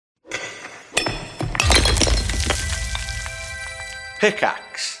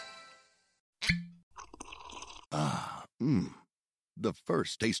Pickaxe. The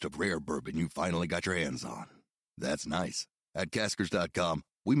first taste of rare bourbon you finally got your hands on. That's nice. At Caskers.com,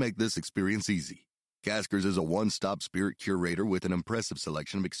 we make this experience easy. Caskers is a one-stop spirit curator with an impressive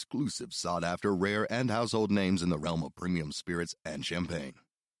selection of exclusive, sought-after, rare, and household names in the realm of premium spirits and champagne.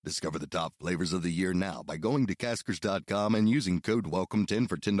 Discover the top flavors of the year now by going to Caskers.com and using code WELCOME10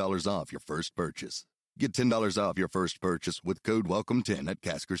 for $10 off your first purchase. Get $10 off your first purchase with code WELCOME10 at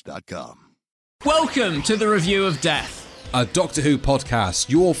Caskers.com. Welcome to the Review of Death, a Doctor Who podcast,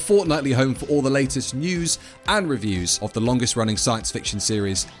 your fortnightly home for all the latest news and reviews of the longest-running science fiction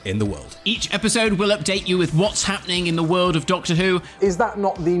series in the world. Each episode will update you with what's happening in the world of Doctor Who. Is that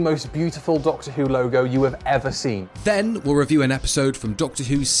not the most beautiful Doctor Who logo you have ever seen? Then we'll review an episode from Doctor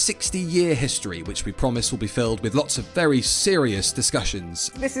Who's 60-year history, which we promise will be filled with lots of very serious discussions.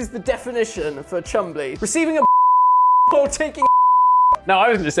 This is the definition for Chumbly. Receiving a or taking. No, I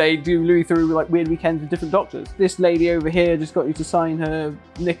was going to say, do Louis through like weird weekends with different doctors. This lady over here just got you to sign her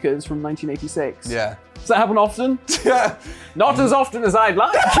knickers from 1986. Yeah. Does that happen often? Not as often as I'd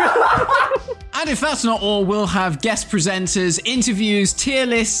like. And if that's not all, we'll have guest presenters, interviews, tier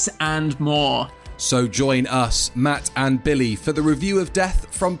lists, and more. So join us, Matt and Billy, for the Review of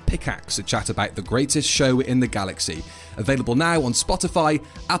Death from Pickaxe, a chat about the greatest show in the galaxy. Available now on Spotify,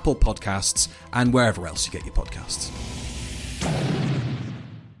 Apple Podcasts, and wherever else you get your podcasts.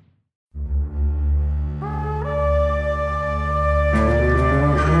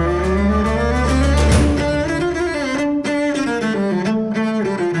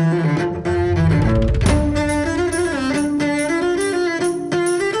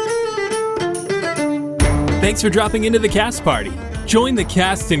 Thanks for dropping into the cast party. Join the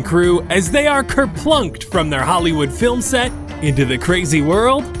cast and crew as they are kerplunked from their Hollywood film set into the crazy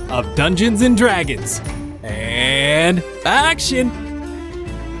world of Dungeons and Dragons. And action!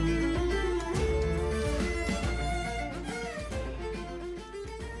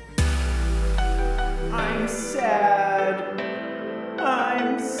 I'm sad.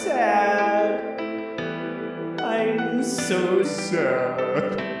 I'm sad. I'm so sad.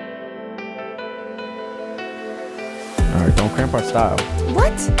 Alright, don't cramp our style.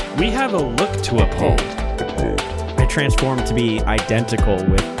 What? We have a look to uphold. I transform to be identical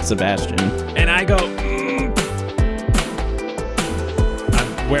with Sebastian. And I go,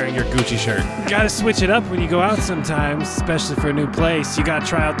 I'm wearing your Gucci shirt. You gotta switch it up when you go out sometimes, especially for a new place. You gotta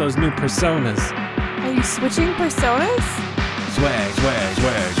try out those new personas. Are you switching personas? Swag, swag,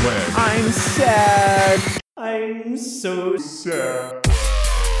 swag, swag. I'm sad. I'm so sad.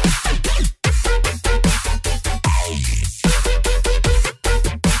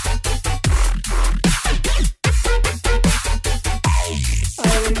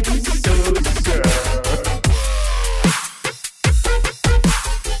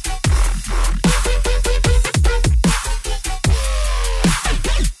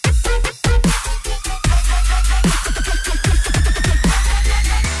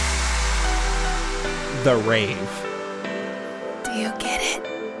 The rave. Do you get it,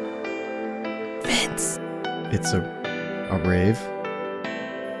 Vince? It's a rave,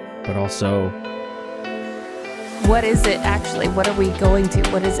 but also... What is it actually? What are we going to?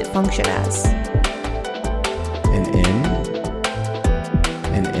 What does it function as? An inn.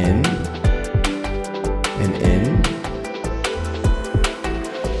 An inn. An inn.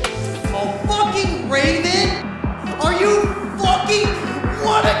 Oh, fucking Raven! Are you fucking...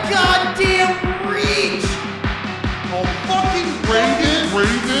 What a goddamn reach! Oh, fucking Raven!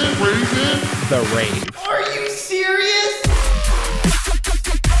 The rave. Are you serious?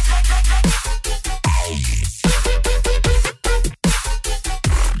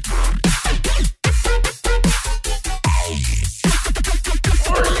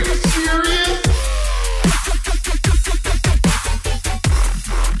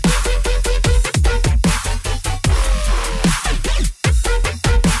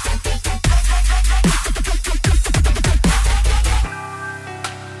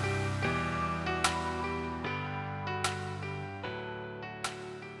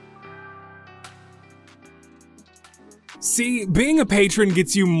 See, being a patron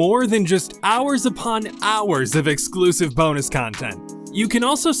gets you more than just hours upon hours of exclusive bonus content. You can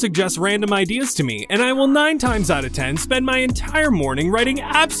also suggest random ideas to me, and I will 9 times out of 10 spend my entire morning writing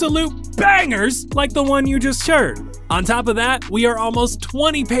absolute bangers like the one you just heard. On top of that, we are almost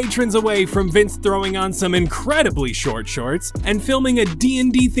 20 patrons away from Vince throwing on some incredibly short shorts and filming a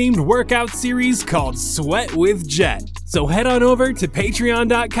D&D themed workout series called Sweat with Jet. So head on over to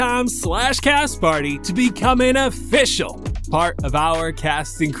patreon.com/castparty to become an official part of our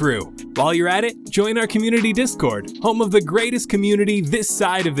cast and crew. While you're at it, join our community Discord, home of the greatest community this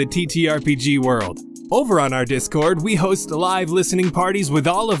side of the TTRPG world. Over on our Discord, we host live listening parties with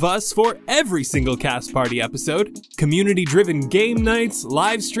all of us for every single Cast Party episode, community-driven game nights,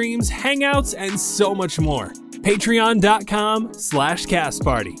 live streams, hangouts, and so much more.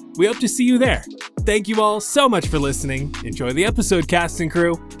 Patreon.com/castparty. We hope to see you there. Thank you all so much for listening. Enjoy the episode, cast and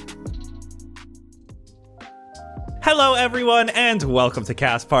crew. Hello, everyone, and welcome to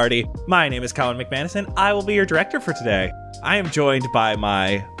Cast Party. My name is Colin McManus, and I will be your director for today. I am joined by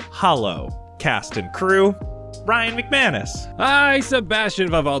my hollow cast and crew, Ryan McManus. Hi,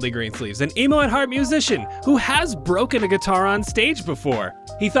 Sebastian Vivaldi Greensleeves, an emo at heart musician who has broken a guitar on stage before.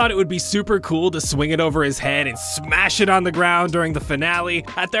 He thought it would be super cool to swing it over his head and smash it on the ground during the finale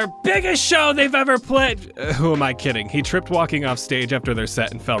at their biggest show they've ever played. Who am I kidding? He tripped walking off stage after their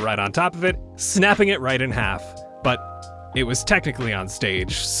set and fell right on top of it, snapping it right in half. But it was technically on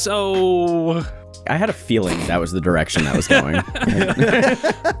stage, so... I had a feeling that was the direction that was going.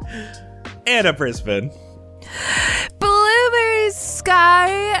 Anna Brisbane. Blueberry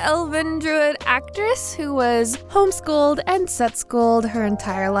Sky, elven druid actress who was homeschooled and set schooled her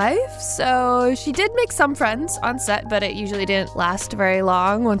entire life. So she did make some friends on set, but it usually didn't last very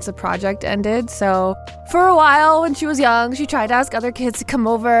long once the project ended. So for a while when she was young, she tried to ask other kids to come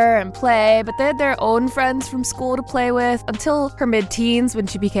over and play, but they had their own friends from school to play with until her mid-teens when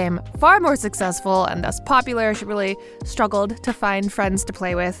she became far more successful and thus popular. She really struggled to find friends to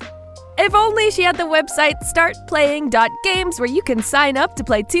play with. If only she had the website startplaying.games where you can sign up to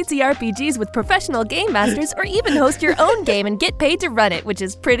play TTRPGs with professional game masters or even host your own game and get paid to run it, which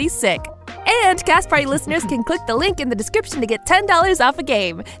is pretty sick. And Cast Party listeners can click the link in the description to get $10 off a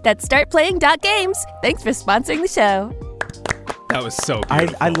game. That's startplaying.games. Thanks for sponsoring the show. That was so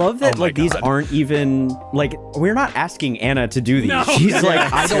beautiful. I love that these aren't even, we're not asking Anna to do these. No. She's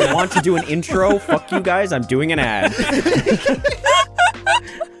like, I don't want to do an intro. Fuck you guys, I'm doing an ad.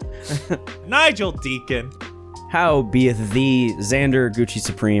 Nigel Deacon. How beeth thee, Xander Gucci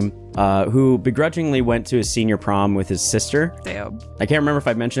Supreme, who begrudgingly went to his senior prom with his sister. Damn. I can't remember if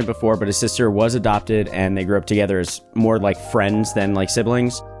I mentioned it before, but his sister was adopted and they grew up together as more like friends than like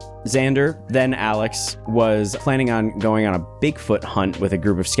siblings. Xander, then Alex, was planning on going on a Bigfoot hunt with a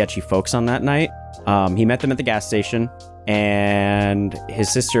group of sketchy folks on that night. He met them at the gas station, and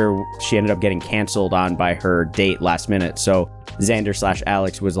his sister, she ended up getting canceled on by her date last minute. So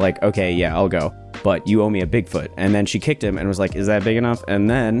Xander/Alex was like, okay, yeah, I'll go, but you owe me a Bigfoot. And then she kicked him and was like, is that big enough? And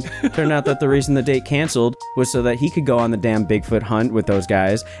then turned out that the reason the date canceled was so that he could go on the damn Bigfoot hunt with those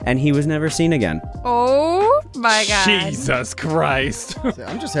guys, and he was never seen again. Oh my god. Jesus Christ.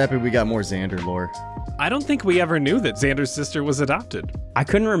 I'm just happy we got more Xander lore. I don't think we ever knew that Xander's sister was adopted. I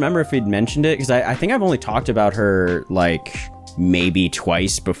couldn't remember if he'd mentioned it, because I think I've only talked about her, maybe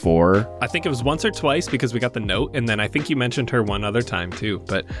twice before. I think it was once or twice because we got the note, and then I think you mentioned her one other time too,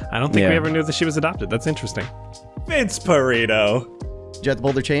 but I don't think we ever knew that she was adopted. That's interesting. Vince Perito. Jet the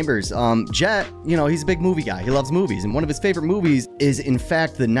Boulder Chambers. Jet, he's a big movie guy. He loves movies, and one of his favorite movies is, in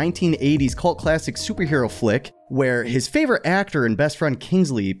fact, the 1980s cult classic superhero flick, where his favorite actor and best friend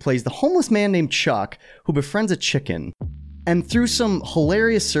Kingsley plays the homeless man named Chuck, who befriends a chicken. And through some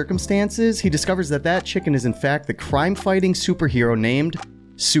hilarious circumstances, he discovers that chicken is in fact the crime-fighting superhero named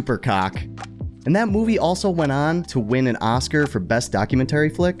Supercock. And that movie also went on to win an Oscar for Best Documentary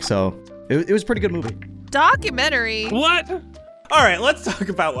Flick, so it was a pretty good movie. Documentary? What? All right, let's talk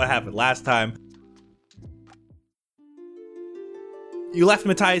about what happened last time. You left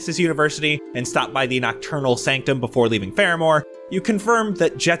Matthias' university and stopped by the Nocturnal Sanctum before leaving Fairmore. You confirmed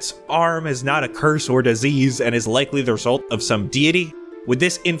that Jet's arm is not a curse or disease and is likely the result of some deity. With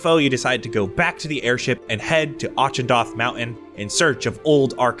this info, you decide to go back to the airship and head to Auchendoth Mountain in search of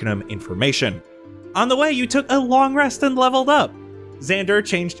old Arcanum information. On the way, you took a long rest and leveled up. Xander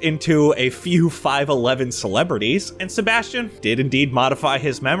changed into a few 5'11 celebrities, and Sebastian did indeed modify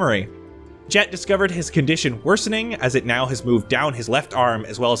his memory. Jet discovered his condition worsening as it now has moved down his left arm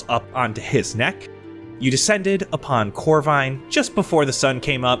as well as up onto his neck. You descended upon Corvine just before the sun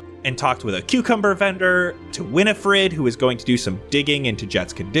came up and talked with a cucumber vendor, to Winifred, who was going to do some digging into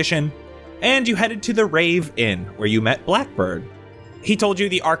Jet's condition, and you headed to the Rave Inn, where you met Blackbird. He told you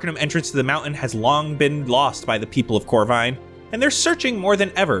the Arcanum entrance to the mountain has long been lost by the people of Corvine, and they're searching more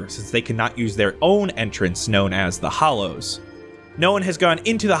than ever since they cannot use their own entrance known as the Hollows. No one has gone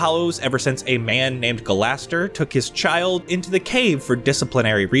into the Hollows ever since a man named Galaster took his child into the cave for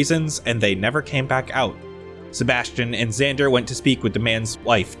disciplinary reasons, and they never came back out. Sebastian and Xander went to speak with the man's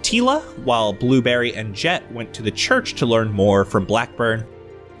wife Tila, while Blueberry and Jet went to the church to learn more from Blackburn.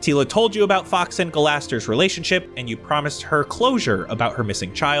 Tila told you about Fox and Galaster's relationship, and you promised her closure about her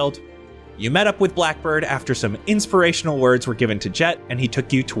missing child. You met up with Blackbird after some inspirational words were given to Jet, and he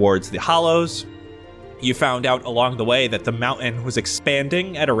took you towards the Hollows. You found out along the way that the mountain was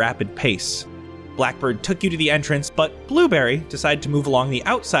expanding at a rapid pace. Blackbird took you to the entrance, but Blueberry decided to move along the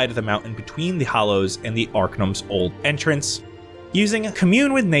outside of the mountain between the Hollows and the Arcanum's old entrance. Using a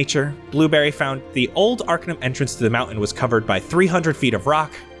commune with nature, Blueberry found the old Arcanum entrance to the mountain was covered by 300 feet of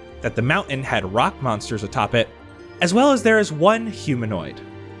rock, that the mountain had rock monsters atop it, as well as there is one humanoid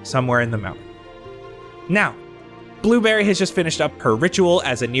somewhere in the mountain. Now, Blueberry has just finished up her ritual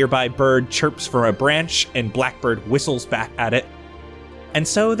as a nearby bird chirps from a branch and Blackbird whistles back at it. And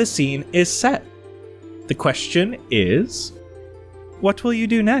so the scene is set. The question is, what will you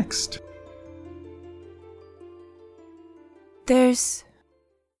do next? There's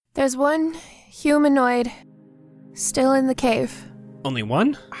one humanoid still in the cave. Only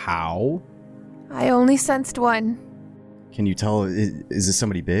one? How? I only sensed one. Can you tell, is this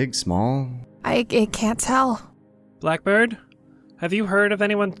somebody big, small? I can't tell. Blackbird, have you heard of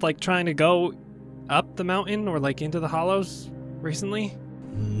anyone, trying to go up the mountain or, into the Hollows recently?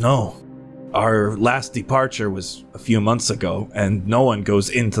 No. Our last departure was a few months ago, and no one goes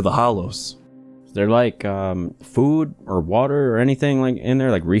into the Hollows. Is there, food or water or anything, in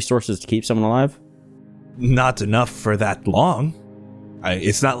there, resources to keep someone alive? Not enough for that long.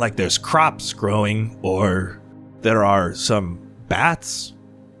 It's not like there's crops growing, or there are some bats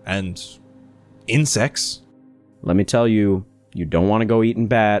and insects. Let me tell you, you don't want to go eating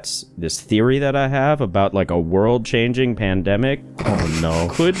bats. This theory that I have about a world-changing pandemic, oh no,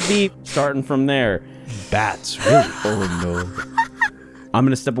 could be starting from there. Bats, really? Oh no. I'm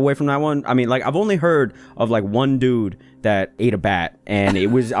gonna step away from that one. I mean, I've only heard of one dude that ate a bat, and it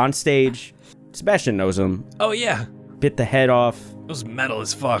was on stage. Sebastian knows him. Oh yeah. Bit the head off. It was metal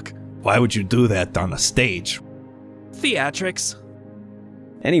as fuck. Why would you do that on a stage? Theatrics.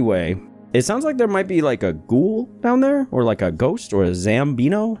 Anyway, it sounds like there might be a ghoul down there, or a ghost, or a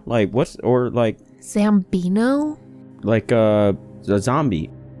Zambino. Zambino? A zombie.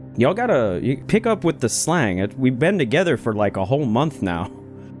 Y'all gotta pick up with the slang. We've been together for a whole month now.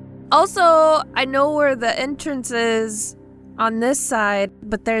 Also, I know where the entrance is on this side,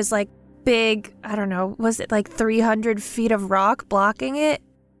 but there's big, I don't know, was it 300 feet of rock blocking it?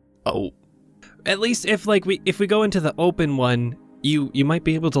 Oh. At least if we go into the open one, you might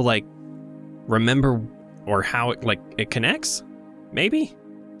be able to remember or how it connects? Maybe?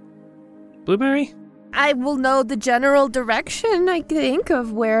 Blueberry? I will know the general direction, I think,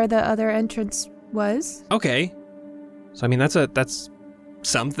 of where the other entrance was. Okay. So that's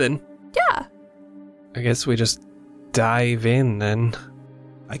something. Yeah. I guess we just dive in then.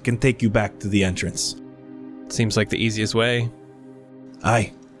 I can take you back to the entrance. Seems like the easiest way.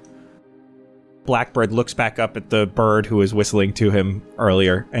 Aye. Blackbird looks back up at the bird who was whistling to him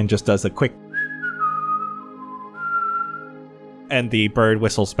earlier and just does a quick... And the bird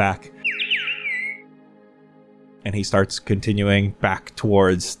whistles back. And he starts continuing back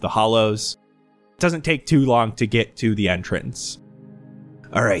towards the Hollows. It doesn't take too long to get to the entrance.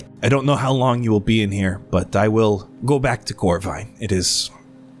 All right, I don't know how long you will be in here, but I will go back to Corvine. It is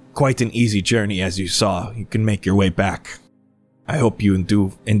quite an easy journey, as you saw. You can make your way back. I hope you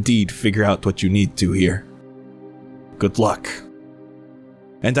do indeed figure out what you need to here. Good luck.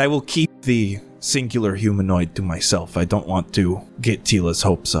 And I will keep the singular humanoid to myself. I don't want to get Tila's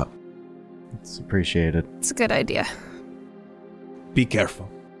hopes up. It's appreciated. It's a good idea. Be careful.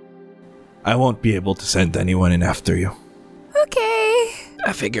 I won't be able to send anyone in after you. Okay.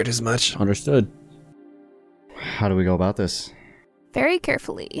 I figured as much. Understood. How do we go about this? Very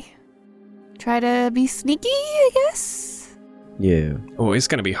carefully. Try to be sneaky, I guess? Yeah. Oh, it's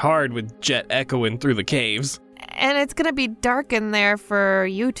gonna be hard with Jet echoing through the caves. And it's gonna be dark in there for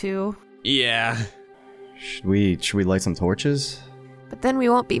you two. Yeah. Should we light some torches? But then we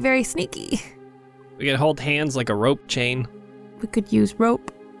won't be very sneaky. We could hold hands like a rope chain. We could use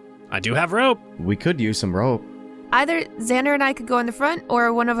rope. I do have rope. We could use some rope. Either Xander and I could go in the front,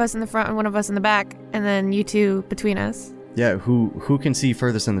 or one of us in the front and one of us in the back, and then you two between us. Yeah, who can see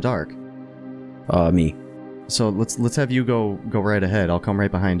furthest in the dark? Me. So let's have you go right ahead. I'll come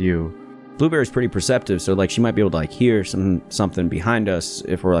right behind you. Blueberry's pretty perceptive, so she might be able to hear something behind us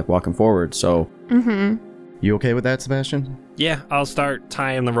if we're walking forward. So. Mm-hmm. You okay with that, Sebastian? Yeah, I'll start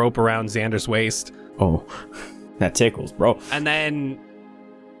tying the rope around Xander's waist. Oh, that tickles, bro. And then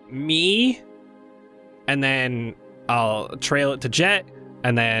me, and then I'll trail it to Jet,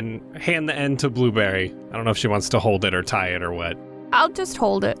 and then hand the end to Blueberry. I don't know if she wants to hold it or tie it or what. I'll just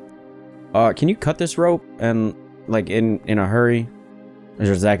hold it. Can you cut this rope and in a hurry?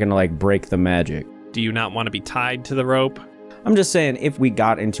 Or is that gonna like break the magic? Do you not want to be tied to the rope? I'm just saying, if we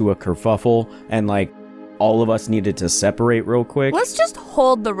got into a kerfuffle and like all of us needed to separate real quick. Let's just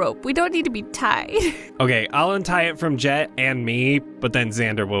hold the rope. We don't need to be tied. Okay, I'll untie it from Jet and me, but then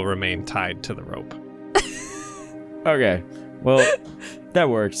Xander will remain tied to the rope. Okay, well, that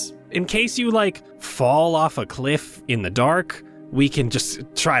works. In case you like fall off a cliff in the dark, we can just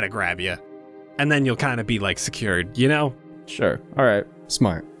try to grab you. And then you'll kind of be like secured, you know? Sure. All right.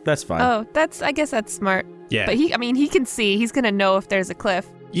 Smart. That's fine. Oh, I guess that's smart. Yeah. But he can see. He's going to know if there's a cliff.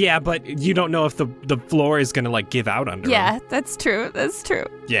 Yeah, but you don't know if the floor is going to like give out under Yeah, him. that's true. That's true.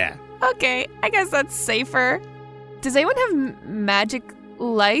 Yeah. Okay, I guess that's safer. Does anyone have magic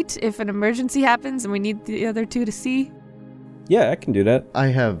light if an emergency happens and we need the other two to see? Yeah, I can do that. I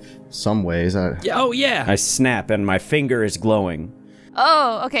have some ways. Oh, yeah. I snap and my finger is glowing.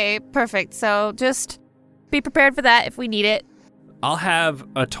 Oh, okay, perfect. So just be prepared for that if we need it. I'll have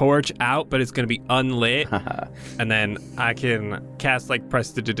a torch out, but it's going to be unlit. And then I can cast like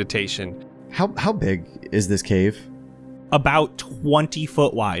prestidigitation. How big is this cave? About 20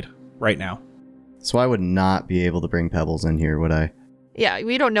 foot wide right now. So I would not be able to bring pebbles in here, would I? Yeah,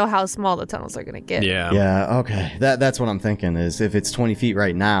 we don't know how small the tunnels are going to get. Yeah. Yeah, okay. That's what I'm thinking is if it's 20 feet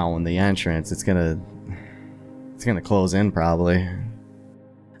right now in the entrance, it's gonna close in probably.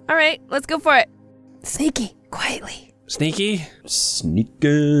 All right, let's go for it. Sneaky, quietly. Sneaky?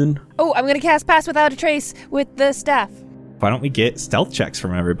 Sneaking. Oh, I'm going to cast Pass Without a Trace with the staff. Why don't we get stealth checks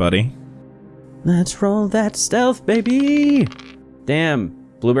from everybody? Let's roll that stealth, baby. Damn.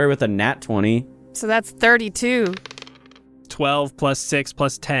 Blueberry with a nat 20. So that's 32. 12 plus 6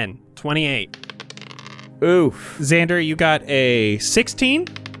 plus 10. 28. Oof. Xander, you got a 16.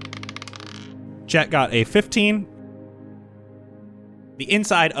 Jet got a 15. The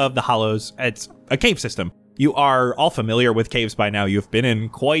inside of the hollows, it's a cave system. You are all familiar with caves by now. You've been in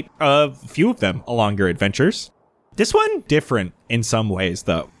quite a few of them along your adventures. This one, different in some ways,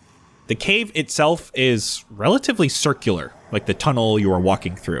 though. The cave itself is relatively circular, like the tunnel you are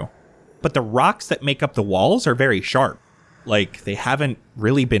walking through. But the rocks that make up the walls are very sharp, like they haven't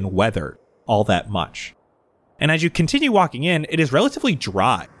really been weathered all that much. And as you continue walking in, it is relatively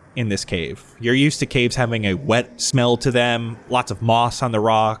dry in this cave. You're used to caves having a wet smell to them, lots of moss on the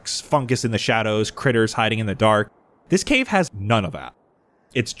rocks, fungus in the shadows, critters hiding in the dark. This cave has none of that.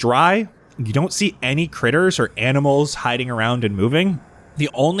 It's dry. You don't see any critters or animals hiding around and moving. The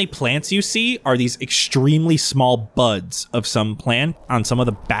only plants you see are these extremely small buds of some plant on some of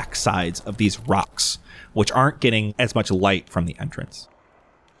the backsides of these rocks, which aren't getting as much light from the entrance.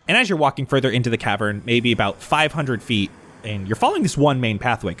 And as you're walking further into the cavern, maybe about 500 feet, and you're following this one main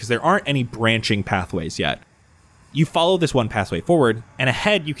pathway because there aren't any branching pathways yet. You follow this one pathway forward, and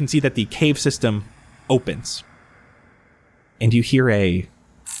ahead you can see that the cave system opens. And you hear a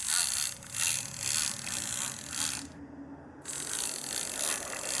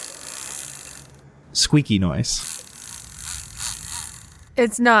squeaky noise.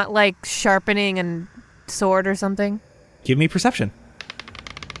 It's not like sharpening a sword or something. Give me perception.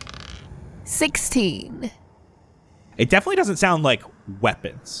 16. It definitely doesn't sound like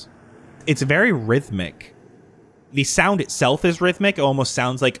weapons. It's very rhythmic. The sound itself is rhythmic. It almost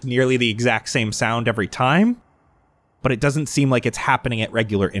sounds like nearly the exact same sound every time, but it doesn't seem like it's happening at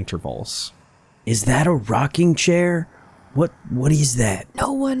regular intervals. Is that a rocking chair? What is that?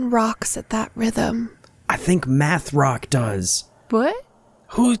 No one rocks at that rhythm. I think math rock does. What?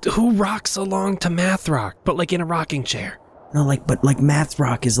 Who rocks along to math rock, but like in a rocking chair? No, but math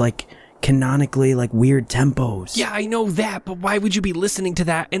rock is like canonically like weird tempos. Yeah, I know that, but why would you be listening to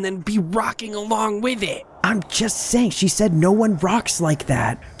that and then be rocking along with it? I'm just saying, she said no one rocks like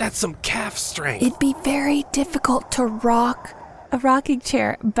that. That's some calf strength. It'd be very difficult to rock a rocking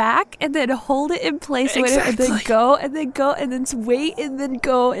chair back and then hold it in place with it and then go and then go and then wait and then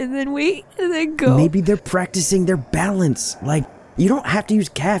go and then wait and then go. Maybe they're practicing their balance. Like, you don't have to use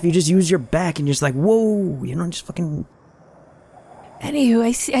calf, you just use your back and you're just like, whoa, just fucking...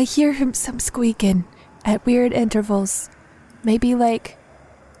 Anywho, I hear some squeaking at weird intervals. Maybe like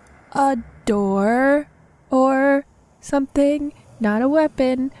a door or something, not a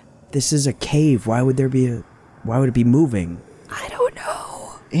weapon. This is a cave. Why would it be moving? I don't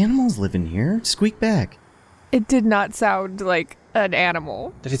know. Animals live in here. Squeak back. It did not sound like an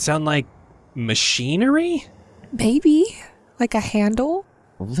animal. Did it sound like machinery? Maybe like a handle.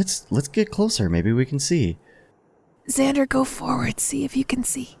 Well, let's get closer. Maybe we can see. Xander, go forward. See if you can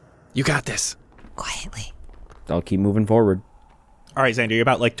see. You got this. Quietly. I'll keep moving forward. All right, Xander, you're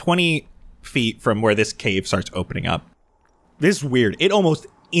about like 20 feet from where this cave starts opening up. This is weird. It almost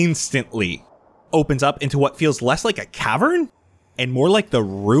instantly opens up into what feels less like a cavern and more like the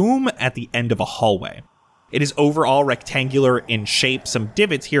room at the end of a hallway. It is overall rectangular in shape, some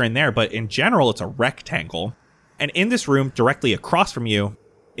divots here and there, but in general, it's a rectangle. And in this room, directly across from you,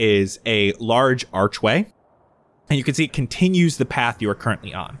 is a large archway, and you can see it continues the path you are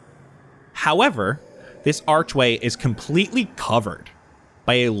currently on. However, this archway is completely covered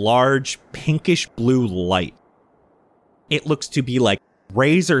by a large pinkish blue light. It looks to be like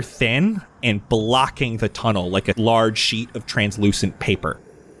razor thin and blocking the tunnel like a large sheet of translucent paper.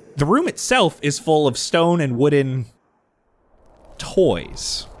 The room itself is full of stone and wooden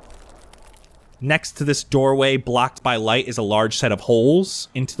toys. Next to this doorway, blocked by light, is a large set of holes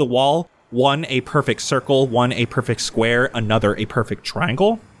into the wall. One a perfect circle, one a perfect square, another a perfect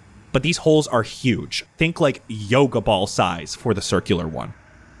triangle. But these holes are huge. Think like yoga ball size for the circular one.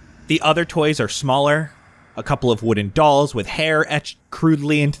 The other toys are smaller. A couple of wooden dolls with hair etched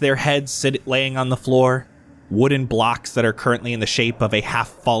crudely into their heads laying on the floor. Wooden blocks that are currently in the shape of a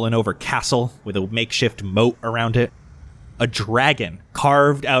half-fallen-over castle with a makeshift moat around it. A dragon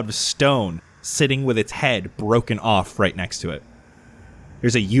carved out of stone sitting with its head broken off right next to it.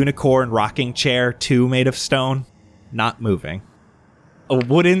 There's a unicorn rocking chair, too, made of stone, not moving. A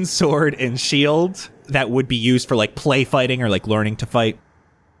wooden sword and shield that would be used for like play fighting or like learning to fight.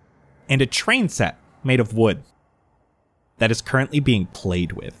 And a train set made of wood that is currently being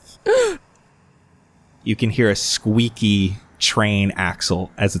played with. You can hear a squeaky train axle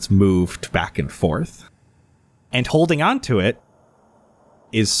as it's moved back and forth. And holding onto it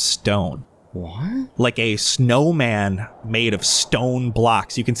is stone. What? Like a snowman made of stone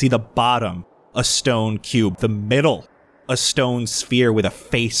blocks. You can see the bottom, a stone cube. The middle, a stone sphere with a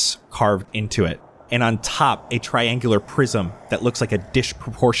face carved into it. And on top, a triangular prism that looks like a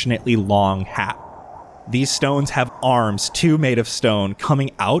disproportionately long hat. These stones have arms, too, made of stone,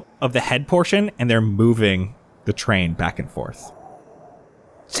 coming out of the head portion, and they're moving the train back and forth.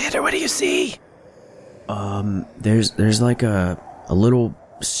 Xander, what do you see? There's like a little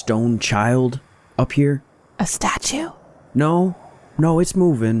stone child up here. A statue? No, it's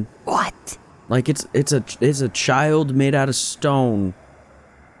moving. What? Like it's a child made out of stone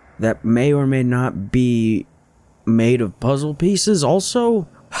that may or may not be made of puzzle pieces also.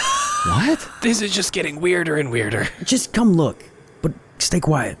 What? This is just getting weirder and weirder. Just come look, but stay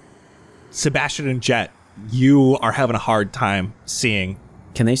quiet. Sebastian and Jet, you are having a hard time seeing.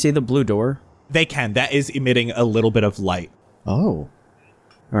 Can they see the blue door? They can. That is emitting a little bit of light. Oh.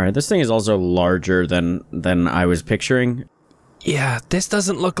 All right, this thing is also larger than I was picturing. Yeah, this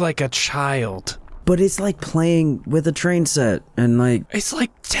doesn't look like a child. But it's like playing with a train set, and like... It's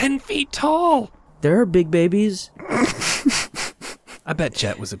like 10 feet tall. There are big babies. I bet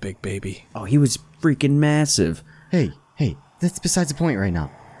Jet was a big baby. Oh, he was freaking massive. Hey, that's besides the point right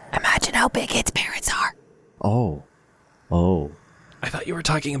now. Imagine how big its parents are. Oh. I thought you were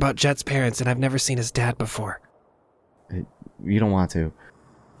talking about Jet's parents, and I've never seen his dad before. You don't want to.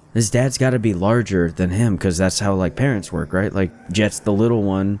 His dad's got to be larger than him, because that's how, like, parents work, right? Like, Jet's the little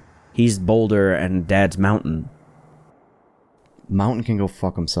one, he's Boulder, and Dad's Mountain. Mountain can go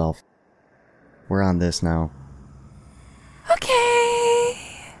fuck himself. We're on this now.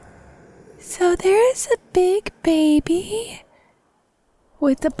 Okay. So there's a big baby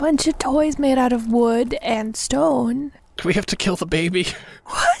with a bunch of toys made out of wood and stone. Do we have to kill the baby?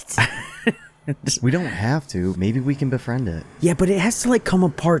 What? We don't have to. Maybe we can befriend it. Yeah, but it has to, like, come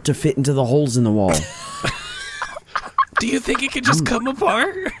apart to fit into the holes in the wall. Do you think it could just come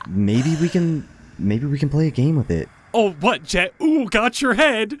apart? Maybe we can play a game with it. Oh, what, Jet? Ooh, got your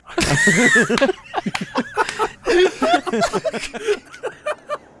head.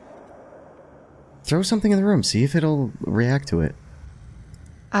 Throw something in the room. See if it'll react to it.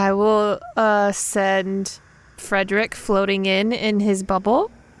 I will send Frederick floating in his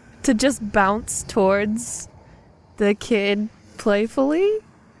bubble to just bounce towards the kid playfully.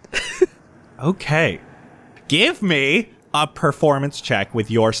 Okay. Give me a performance check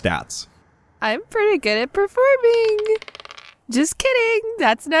with your stats. I'm pretty good at performing. Just kidding.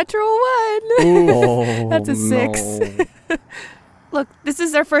 That's natural 1. Oh, that's a 6. No. Look, this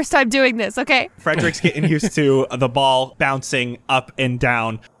is our first time doing this, okay? Frederick's getting used to the ball bouncing up and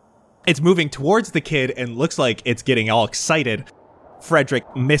down. It's moving towards the kid and looks like it's getting all excited.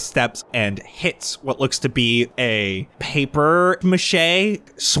 Frederick missteps and hits what looks to be a paper mache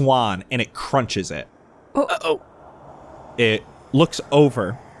swan, and it crunches it. Uh-oh. It looks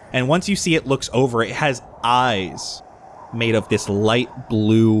over, and once you see it looks over, it has eyes made of this light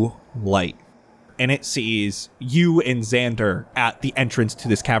blue light. And it sees you and Xander at the entrance to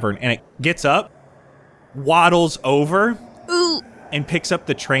this cavern, and it gets up, waddles over, Ooh. and picks up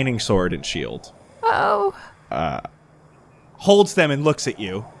the training sword and shield. Oh. holds them and looks at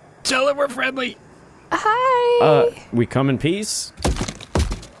you. Tell her we're friendly. Hi. We come in peace?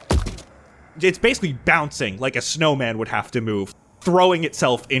 It's basically bouncing like a snowman would have to move, throwing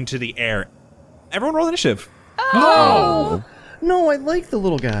itself into the air. Everyone roll initiative. Oh! No, I like the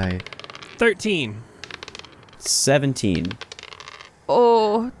little guy. 13. 17.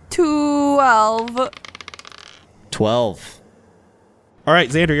 Oh, 12. 12. All right,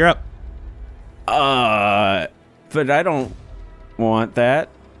 Xander, you're up. But I don't want that.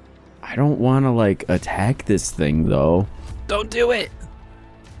 I don't want to, like, attack this thing, though. Don't do it.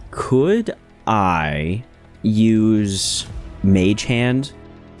 Could I use Mage Hand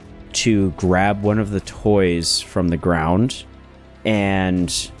to grab one of the toys from the ground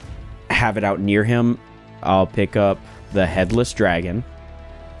and have it out near him? I'll pick up the headless dragon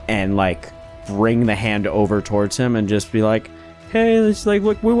and, like, bring the hand over towards him and just be like, hey, it's like,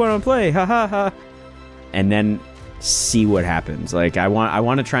 look, we want to play, ha ha ha. And then see what happens. Like, I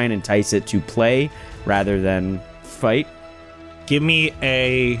want to try and entice it to play rather than fight. Give me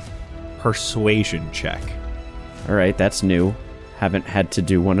a persuasion check. All right, that's new. Haven't had to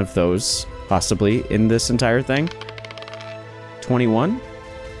do one of those, possibly, in this entire thing. 21?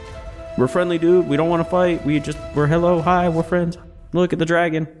 We're friendly, dude. We don't want to fight. We're hello, hi, we're friends. Look at the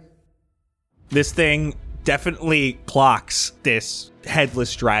dragon. This thing definitely clocks this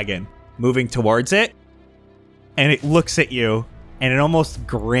headless dragon moving towards it, and it looks at you, and it almost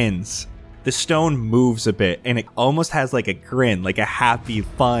grins. The stone moves a bit, and it almost has like a grin, like a happy,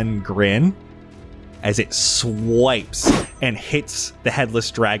 fun grin, as it swipes and hits the headless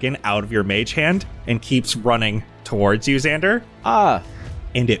dragon out of your mage hand and keeps running towards you, Xander.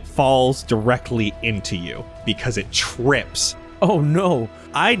 And it falls directly into you because it trips. Oh, no.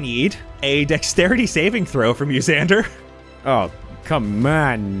 I need a dexterity saving throw from you, Xander. Oh, come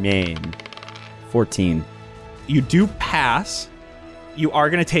on, man. 14. You do pass. You are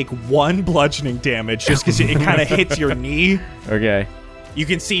going to take 1 bludgeoning damage just because it kind of hits your knee. Okay. You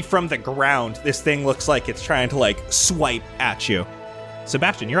can see from the ground, this thing looks like it's trying to, like, swipe at you.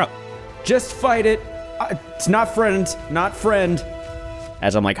 Sebastian, you're up. Just fight it. It's not friend.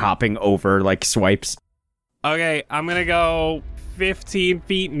 As I'm, like, hopping over, like, swipes. Okay, I'm gonna go 15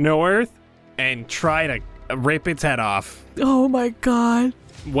 feet north and try to rip its head off. Oh my god.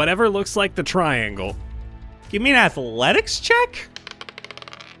 Whatever looks like the triangle. Give me an athletics check.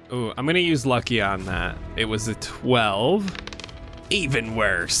 Ooh, I'm gonna use lucky on that. It was a 12. Even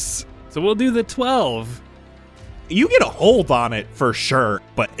worse. So we'll do the 12. You get a hold on it for sure,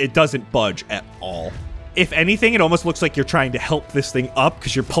 but it doesn't budge at all. If anything, it almost looks like you're trying to help this thing up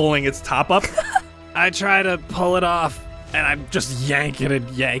because you're pulling its top up. I try to pull it off, and I'm just yanking and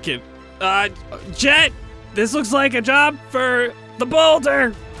yanking. Jet, this looks like a job for the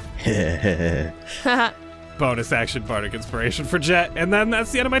boulder. Bonus action, bardic inspiration for Jet, and then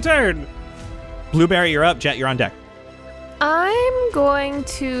that's the end of my turn. Blueberry, you're up. Jet, you're on deck. I'm going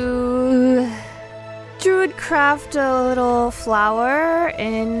to druid craft a little flower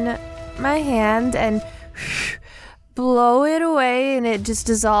in my hand and blow it away, and it just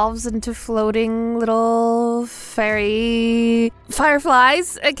dissolves into floating little fairy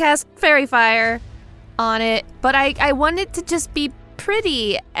fireflies. I cast fairy fire on it, but I want it to just be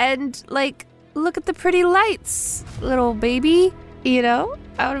pretty and, like, look at the pretty lights, little baby. You know,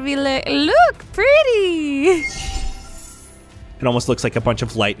 I would be like, look, pretty. It almost looks like a bunch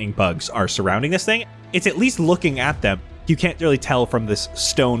of lightning bugs are surrounding this thing. It's at least looking at them. You can't really tell from this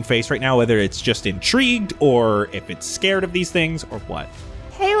stone face right now whether it's just intrigued or if it's scared of these things or what.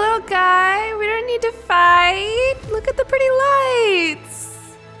 Hey, little guy, we don't need to fight. Look at the pretty lights.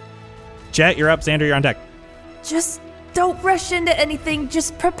 Jet, you're up. Xander, you're on deck. Just don't rush into anything.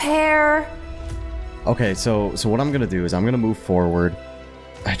 Just prepare. Okay, so what I'm going to do is I'm going to move forward.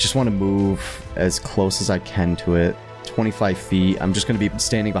 I just want to move as close as I can to it. 25 feet. I'm just going to be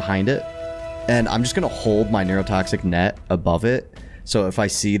standing behind it. And I'm just going to hold my neurotoxic net above it. So if I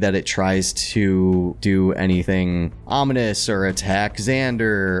see that it tries to do anything ominous or attack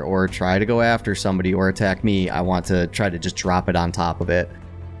Xander or try to go after somebody or attack me, I want to try to just drop it on top of it.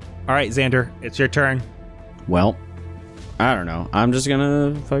 All right, Xander, it's your turn. Well, I don't know. I'm just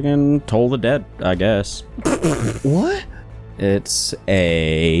gonna fucking toll the dead, I guess. What? It's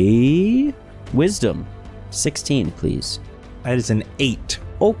a wisdom. 16, please. That is an 8.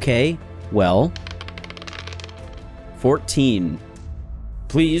 Okay, well, 14.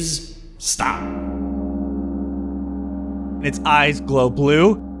 Please stop. Its eyes glow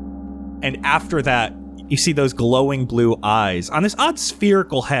blue, and after that, you see those glowing blue eyes on this odd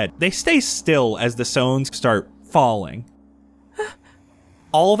spherical head. They stay still as the stones start falling.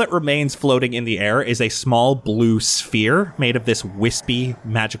 All that remains floating in the air is a small blue sphere made of this wispy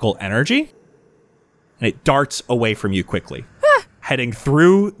magical energy, and it darts away from you quickly, heading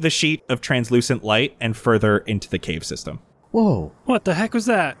through the sheet of translucent light and further into the cave system. Whoa. What the heck was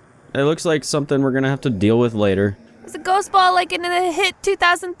that? It looks like something we're gonna have to deal with later. It's a ghost ball like in the hit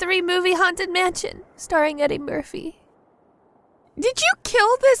 2003 movie Haunted Mansion, starring Eddie Murphy. Did you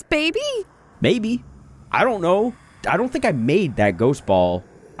kill this baby? Maybe. I don't know. I don't think I made that ghost ball.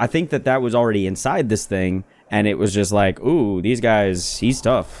 I think that was already inside this thing, and it was just like, ooh, these guys, he's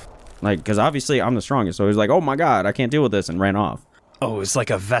tough. Like, because obviously I'm the strongest, so he was like, oh my god, I can't deal with this, and ran off. Oh, it's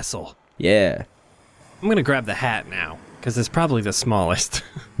like a vessel. Yeah. I'm gonna grab the hat now, because it's probably the smallest.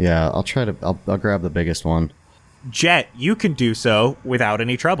 Yeah, I'll grab the biggest one. Jet, you can do so without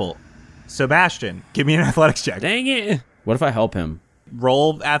any trouble. Sebastian, give me an athletics check. Dang it. What if I help him?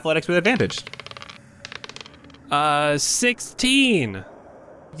 Roll athletics with advantage. 16.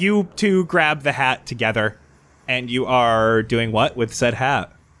 You two grab the hat together, and you are doing what with said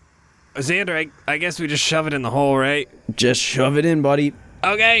hat? Xander, I guess we just shove it in the hole, right? Just shove it in, buddy.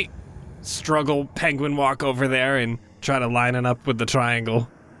 Okay. Struggle penguin walk over there and try to line it up with the triangle.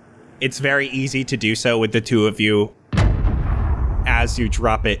 It's very easy to do so with the two of you. As you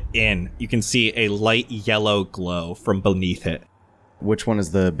drop it in, you can see a light yellow glow from beneath it. Which one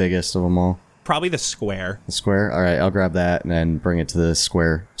is the biggest of them all? Probably the square. The square? All right, I'll grab that and then bring it to the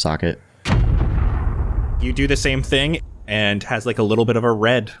square socket. You do the same thing, and has like a little bit of a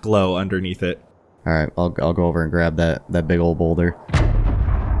red glow underneath it. All right, I'll go over and grab that big old boulder.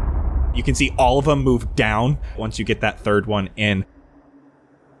 You can see all of them move down once you get that third one in.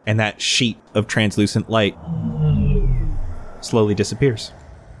 And that sheet of translucent light slowly disappears.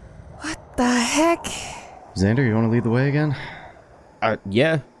 What the heck? Xander, you want to lead the way again?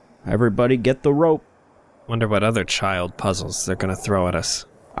 Yeah. Everybody get the rope. Wonder what other child puzzles they're gonna throw at us.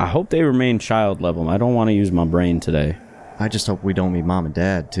 I hope they remain child level. I don't want to use my brain today. I just hope we don't meet Mom and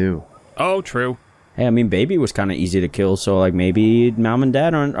Dad, too. Oh, true. Hey, I mean, Baby was kind of easy to kill, so like maybe Mom and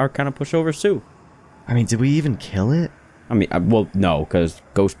Dad are kind of pushovers too. I mean, did we even kill it? I mean, well, no, because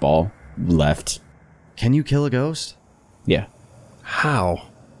Ghost Ball left. Can you kill a ghost? Yeah. How?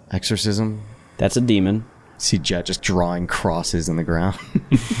 Exorcism? That's a demon. See Jet just drawing crosses in the ground.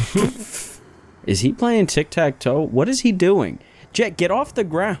 Is he playing tic-tac-toe? What is he doing? Jet, get off the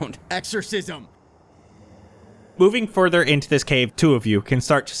ground. Exorcism! Moving further into this cave, two of you can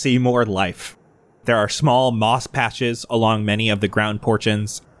start to see more life. There are small moss patches along many of the ground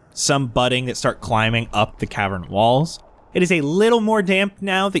portions, some budding that start climbing up the cavern walls. It is a little more damp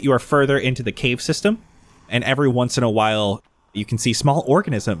now that you are further into the cave system, and every once in a while you can see small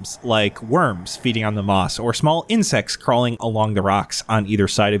organisms like worms feeding on the moss or small insects crawling along the rocks on either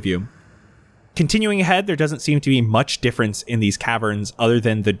side of you. Continuing ahead, there doesn't seem to be much difference in these caverns other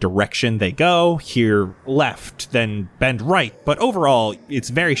than the direction they go. Here left, then bend right, but overall it's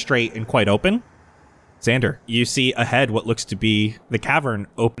very straight and quite open. Xander, you see ahead what looks to be the cavern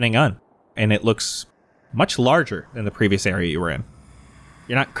opening on, and it looks much larger than the previous area you were in.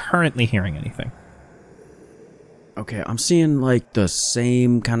 You're not currently hearing anything. Okay, I'm seeing like the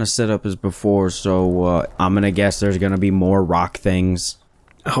same kind of setup as before, so I'm gonna guess there's gonna be more rock things.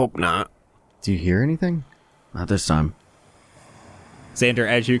 I hope not. Do you hear anything? Not this time. Xander,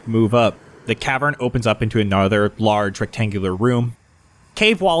 as you move up, the cavern opens up into another large rectangular room.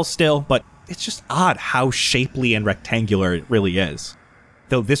 Cave walls still, but it's just odd how shapely and rectangular it really is.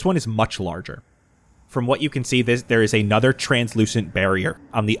 Though this one is much larger. From what you can see, there is another translucent barrier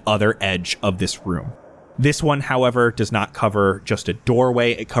on the other edge of this room. This one, however, does not cover just a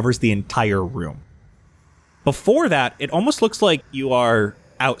doorway, it covers the entire room. Before that, it almost looks like you are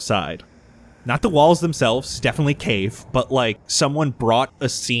outside. Not the walls themselves, definitely cave, but like someone brought a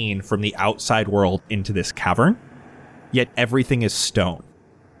scene from the outside world into this cavern, yet everything is stone.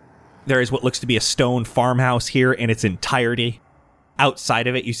 There is what looks to be a stone farmhouse here in its entirety. Outside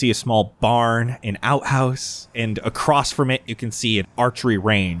of it, you see a small barn, an outhouse, and across from it, you can see an archery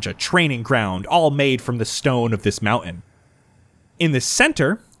range, a training ground, all made from the stone of this mountain. In the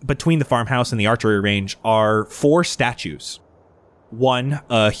center, between the farmhouse and the archery range, are 4 statues. One,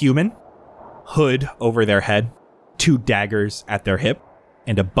 a human, hood over their head, 2 daggers at their hip,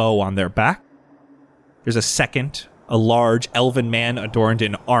 and a bow on their back. There's a second, a large elven man adorned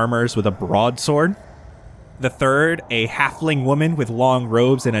in armors with a broadsword. The third, a halfling woman with long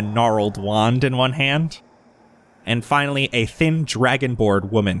robes and a gnarled wand in one hand. And finally, a thin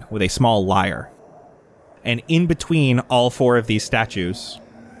dragonborn woman with a small lyre. And in between all 4 of these statues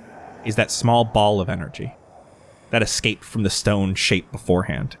is that small ball of energy that escaped from the stone shape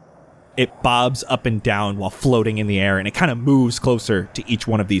beforehand. It bobs up and down while floating in the air, and it kind of moves closer to each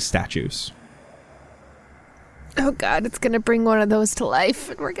one of these statues. Oh god, it's gonna bring one of those to life,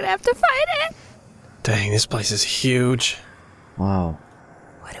 and we're gonna have to fight it. Dang, this place is huge. Wow.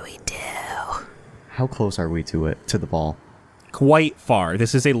 What do we do? How close are we to it, to the ball? Quite far.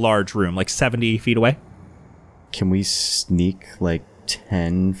 This is a large room, like 70 feet away. Can we sneak like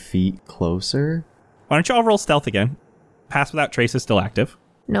 10 feet closer? Why don't you all roll stealth again? Pass Without Trace is still active.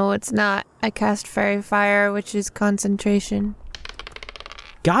 No, it's not. I cast Fairy Fire, which is concentration.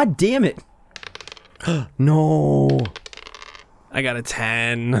 God damn it. No. I got a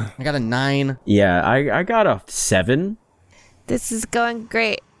 10. I got a 9. Yeah, I got a 7. This is going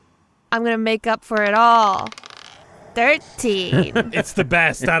great. I'm gonna make up for it all. 13. It's the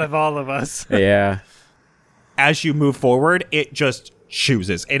best out of all of us. Yeah. As you move forward, it just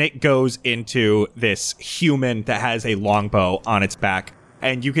chooses, and it goes into this human that has a longbow on its back.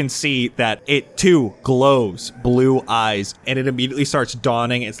 And you can see that it, too, glows blue eyes, and it immediately starts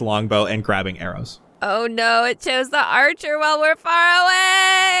donning its longbow and grabbing arrows. Oh no, it chose the archer while we're far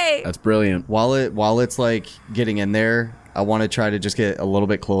away! That's brilliant. While it's like getting in there, I want to try to just get a little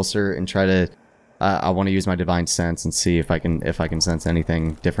bit closer and try to... I want to use my divine sense and see if I can sense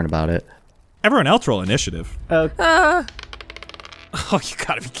anything different about it. Everyone else roll initiative. Oh, you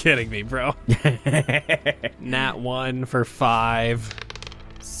gotta be kidding me, bro. Nat 1 for 5.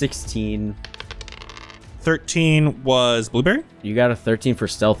 16. 13 was Blueberry? You got a 13 for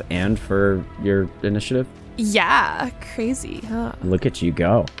stealth and for your initiative? Yeah, crazy, huh? Look at you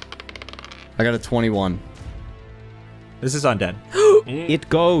go. I got a 21. This is undead. It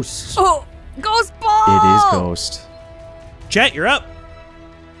ghosts. Oh, ghost ball! It is ghost. Jet, you're up.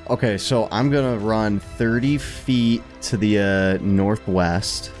 Okay, so I'm going to run 30 feet to the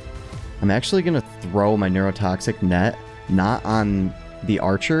northwest. I'm actually going to throw my neurotoxic net, not on the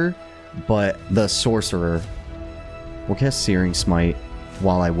archer, but the sorcerer. We'll cast Searing Smite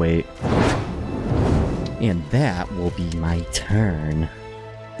while I wait. And that will be my turn.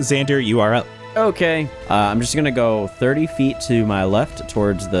 Xander, you are up. Okay. I'm just going to go 30 feet to my left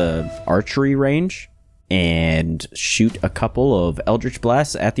towards the archery range and shoot a couple of Eldritch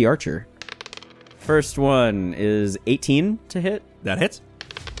Blasts at the archer. First one is 18 to hit. That hits.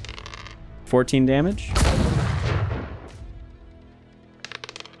 14 damage.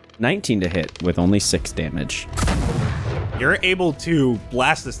 19 to hit with only 6 damage. You're able to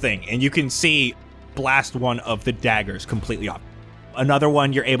blast this thing, and you can see blast one of the daggers completely off. Another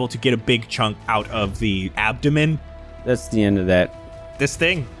one, you're able to get a big chunk out of the abdomen. That's the end of that. This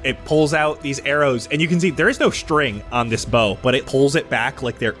thing, it pulls out these arrows, and you can see there is no string on this bow, but it pulls it back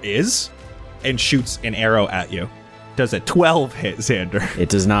like there is and shoots an arrow at you. Does a 12 hit, Xander? It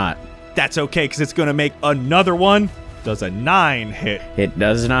does not. That's okay, because it's going to make another one. Does a 9 hit? It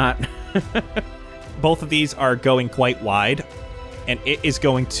does not. Both of these are going quite wide, and it is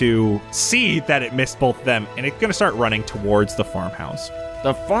going to see that it missed both of them, and it's going to start running towards the farmhouse.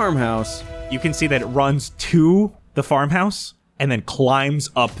 The farmhouse? You can see that it runs to the farmhouse and then climbs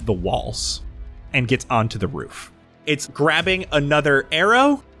up the walls and gets onto the roof. It's grabbing another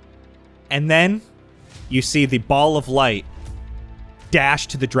arrow, and then you see the ball of light dash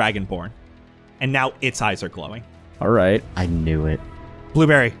to the Dragonborn, and now its eyes are glowing. All right. I knew it.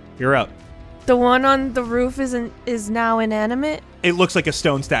 Blueberry, you're up. The one on the roof is now inanimate? It looks like a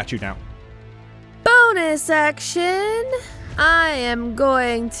stone statue now. Bonus action! I am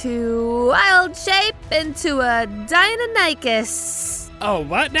going to wild shape into a Deinonychus. Oh,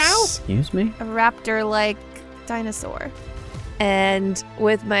 what now? Excuse me? A raptor-like dinosaur. And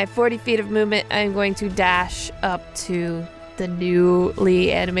with my 40 feet of movement, I'm going to dash up to the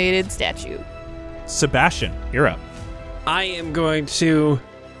newly animated statue. Sebastian, you're up. I am going to,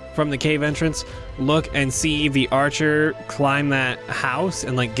 from the cave entrance, look and see the archer climb that house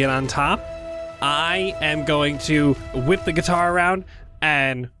and like get on top. I am going to whip the guitar around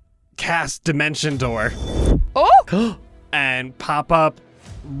and cast Dimension Door. Oh! And pop up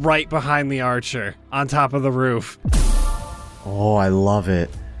right behind the archer on top of the roof. Oh, I love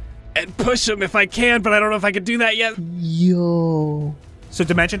it. And push him if I can, but I don't know if I can do that yet. Yo. So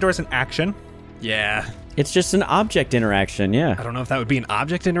Dimension Door is an action. Yeah. It's just an object interaction, yeah. I don't know if that would be an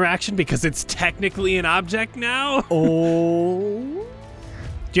object interaction because it's technically an object now. Oh.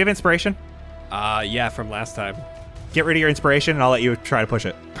 Do you have inspiration? Yeah, from last time. Get rid of your inspiration and I'll let you try to push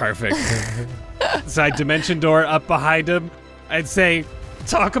it. Perfect. So I Dimension Door up behind him and say,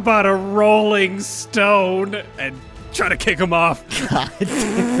 talk about a rolling stone, and try to kick him off.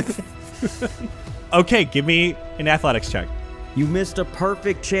 Okay, give me an athletics check. You missed a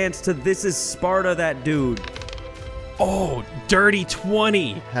perfect chance to This Is Sparta that dude. Oh, dirty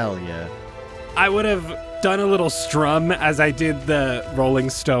 20. Hell yeah. I would have done a little strum as I did the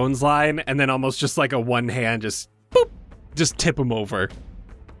Rolling Stones line, and then almost just like a one hand, just boop, just tip him over.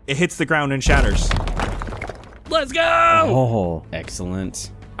 It hits the ground and shatters. Let's go! Oh,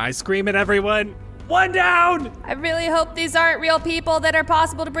 excellent. I scream at everyone, 1 down! I really hope these aren't real people that are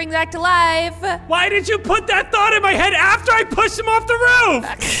possible to bring back to life. Why did you put that thought in my head after I pushed him off the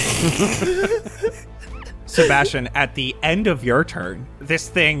roof? Sebastian, at the end of your turn, this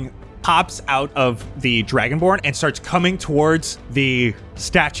thing pops out of the Dragonborn and starts coming towards the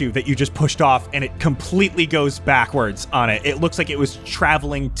statue that you just pushed off, and it completely goes backwards on it. It looks like it was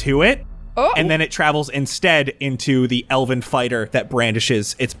traveling to it, and then it travels instead into the elven fighter that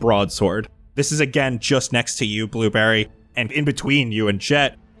brandishes its broadsword. This is again just next to you, Blueberry, and in between you and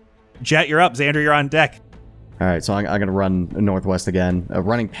Jet. Jet, you're up. Xander, you're on deck. All right, so I'm going to run northwest again,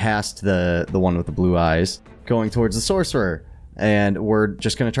 running past the one with the blue eyes, going towards the sorcerer, and we're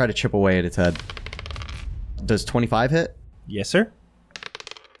just going to try to chip away at its head. Does 25 hit? Yes, sir.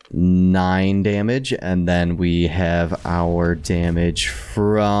 9 damage, and then we have our damage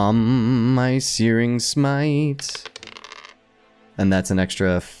from my Searing Smite. And that's an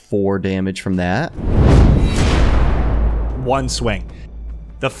extra 4 damage from that. One swing.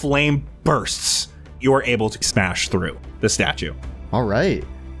 The flame bursts. You are able to smash through the statue. All right.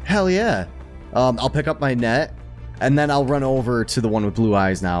 Hell yeah. I'll pick up my net, and then I'll run over to the one with blue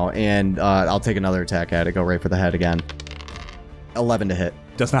eyes now, and I'll take another attack at it. Go right for the head again. 11 to hit.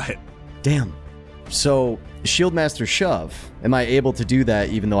 Does not hit. Damn. So, Shieldmaster Shove. Am I able to do that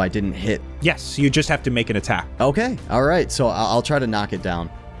even though I didn't hit? Yes, you just have to make an attack. Okay. All right. So I'll try to knock it down.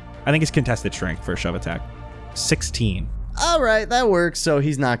 I think it's contested strength for a shove attack. 16. All right. That works. So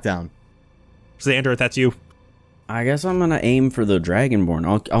he's knocked down. Xander, that's you. I guess I'm gonna aim for the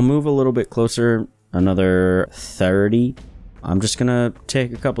Dragonborn. I'll move a little bit closer, another 30. I'm just gonna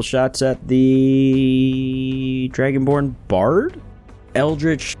take a couple shots at the Dragonborn Bard.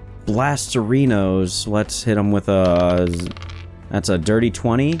 Eldritch Blasterinos. Let's hit him with that's a dirty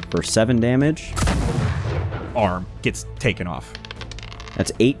 20 for 7 damage. Arm gets taken off.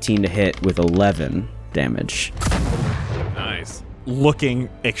 That's 18 to hit with 11 damage. Nice. Looking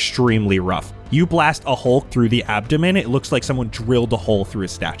extremely rough. You blast a hole through the abdomen. It looks like someone drilled a hole through a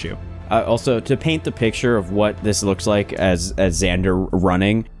statue. Also, to paint the picture of what this looks like as Xander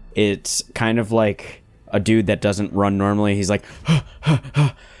running, it's kind of like a dude that doesn't run normally. He's like,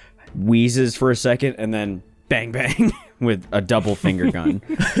 wheezes for a second, and then bang, bang with a double finger gun.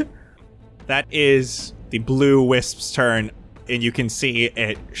 That is the blue wisp's turn, and you can see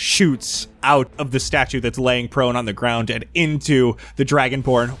it shoots out of the statue that's laying prone on the ground and into the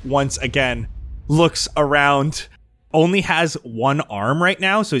Dragonborn once again. Looks around, only has one arm right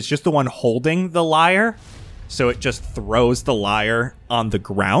now, so it's just the one holding the lyre. So it just throws the lyre on the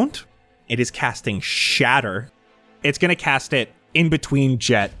ground. It is casting Shatter. It's going to cast it in between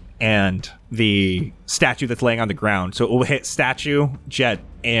Jet and the statue that's laying on the ground. So it will hit statue, Jet,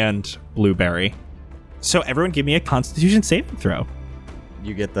 and Blueberry. So everyone give me a Constitution saving throw.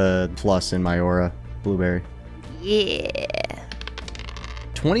 You get the plus in my aura, Blueberry. Yeah.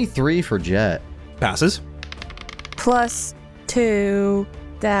 23 for Jet. Passes. Plus 2.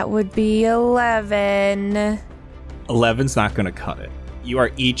 That would be 11. 11's not going to cut it. You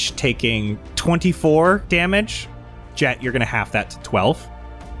are each taking 24 damage. Jet, you're going to half that to 12.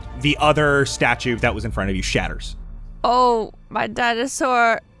 The other statue that was in front of you shatters. Oh, my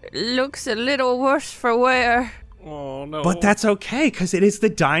dinosaur looks a little worse for wear. Oh, no. But that's okay, because it is the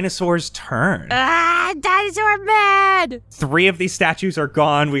dinosaur's turn. Dinosaur mad! 3 of these statues are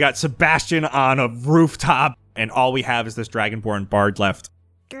gone. We got Sebastian on a rooftop, and all we have is this Dragonborn Bard left.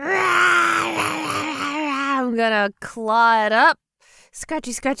 I'm gonna claw it up.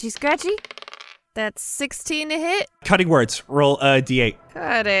 Scratchy, scratchy, scratchy. That's 16 to hit. Cutting words. Roll a d8.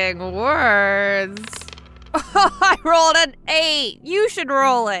 Cutting words. I rolled an 8. You should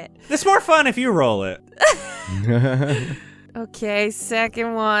roll it. It's more fun if you roll it. Okay,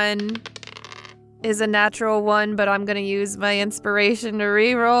 second one is a natural 1, but I'm gonna use my inspiration to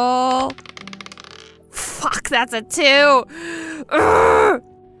reroll. Fuck, that's a 2. Urgh!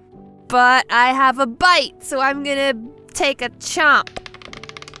 But I have a bite, so I'm gonna take a chomp.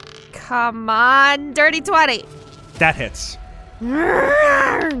 Come on, dirty 20. That hits.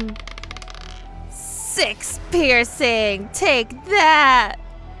 6 piercing. Take that.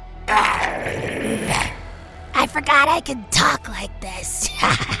 I forgot I could talk like this.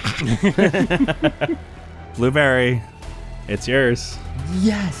 Blueberry, it's yours.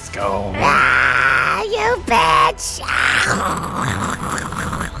 Yes. Go. You bitch.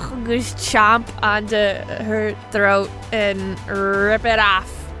 mongoose chomp onto her throat and rip it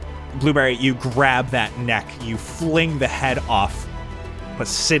off. Blueberry, you grab that neck, you fling the head off, but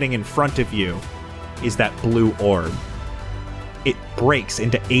sitting in front of you is that blue orb. It breaks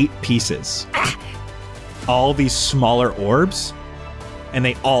into 8 pieces. All these smaller orbs, and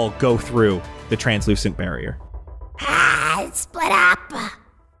they all go through the translucent barrier. Split up.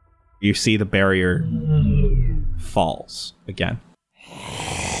 You see the barrier falls again.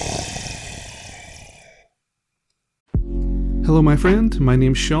 Hello, my friend. My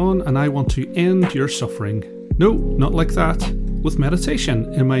name's Sean, and I want to end your suffering. No, not like that. With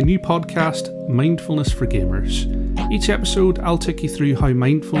meditation in my new podcast, Mindfulness for Gamers. Each episode, I'll take you through how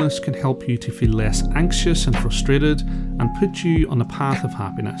mindfulness can help you to feel less anxious and frustrated and put you on the path of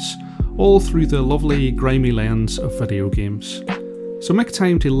happiness, all through the lovely, grimy lens of video games. So make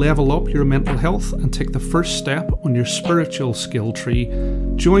time to level up your mental health and take the first step on your spiritual skill tree.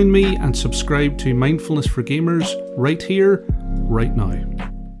 Join me and subscribe to Mindfulness for Gamers right here, right now.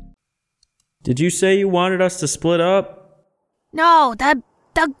 Did you say you wanted us to split up? No,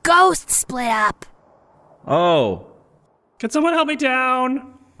 the ghost split up. Oh. Can someone help me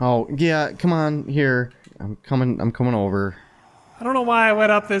down? Oh, yeah, come on, here. I'm coming over. I don't know why I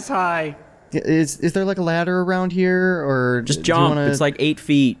went up this high. Is there like a ladder around here, or just jump? It's like 8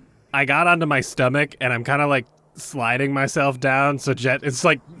 feet. I got onto my stomach, and I'm kind of like sliding myself down. So Jet, it's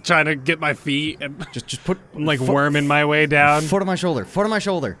like trying to get my feet, and just put. I'm like worming my way down. Foot on my shoulder. Foot on my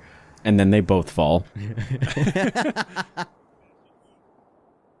shoulder. And then they both fall.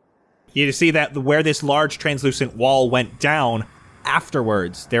 You see that where this large translucent wall went down,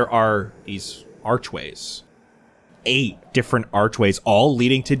 afterwards there are these archways. 8 different archways, all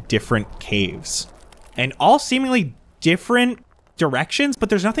leading to different caves. And all seemingly different directions, but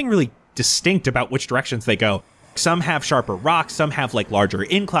there's nothing really distinct about which directions they go. Some have sharper rocks, some have like larger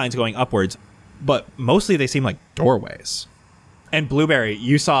inclines going upwards, but mostly they seem like doorways. And Blueberry,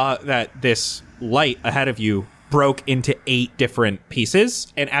 you saw that this light ahead of you broke into 8 different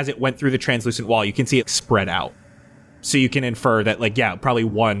pieces, and as it went through the translucent wall, you can see it spread out. So you can infer that, like, yeah, probably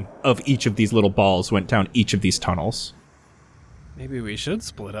one of each of these little balls went down each of these tunnels. Maybe we should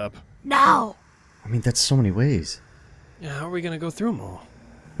split up. No. I mean, that's so many ways. Yeah, how are we gonna go through them all?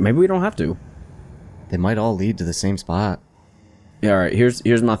 Maybe we don't have to. They might all lead to the same spot. Yeah, all right,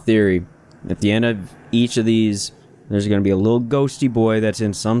 here's my theory. At the end of each of these, there's going to be a little ghosty boy that's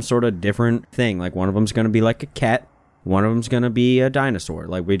in some sort of different thing. Like, one of them's going to be like a cat. One of them's going to be a dinosaur.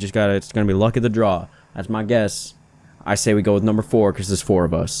 Like, it's going to be luck of the draw. That's my guess. I say we go with number 4 because there's 4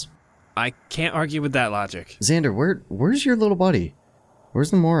 of us. I can't argue with that logic. Xander, where's your little buddy?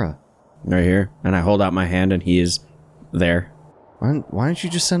 Where's Namora? Right here. And I hold out my hand and he is there. Why don't you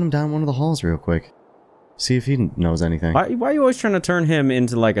just send him down one of the halls real quick? See if he knows anything. Why are you always trying to turn him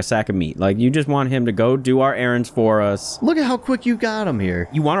into like a sack of meat? Like, you just want him to go do our errands for us. Look at how quick you got him here.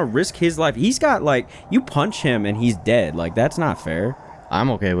 You want to risk his life. He's got, like, you punch him and he's dead. Like, that's not fair.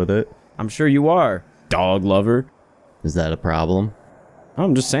 I'm okay with it. I'm sure you are, dog lover. Is that a problem?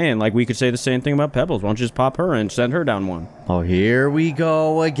 I'm just saying, like, we could say the same thing about Pebbles. Why don't you just pop her and send her down one? Oh, here we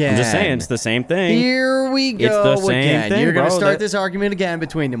go again. I'm just saying, it's the same thing. Here we go It's the same again. thing, You're going to bro. start this argument again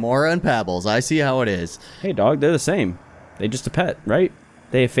between Namora and Pebbles. I see how it is. Hey, dog, they're the same. They just a pet, right?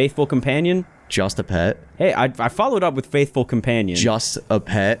 They a faithful companion. Just a pet? Hey, I followed up with faithful companion. Just a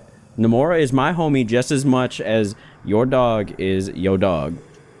pet? Namora is my homie just as much as your dog is your dog.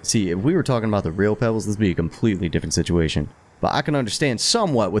 See, if we were talking about the real Pebbles, this would be a completely different situation. But I can understand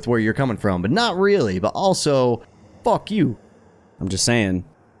somewhat with where you're coming from, but not really. But also, fuck you. I'm just saying,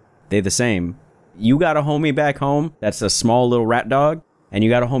 they the same. You got a homie back home that's a small little rat dog, and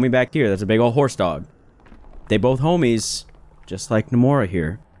you got a homie back here that's a big old horse dog. They both homies, just like Namora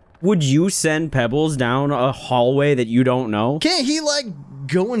here. Would you send Pebbles down a hallway that you don't know? Can't he, like,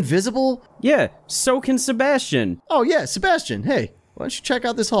 go invisible? Yeah, so can Sebastian. Oh, yeah, Sebastian. Hey, why don't you check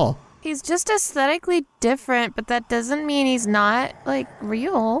out this hall? He's just aesthetically different, but that doesn't mean he's not, like,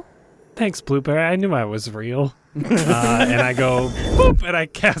 real. Thanks, Blooper. I knew I was real. And I go, boop, and I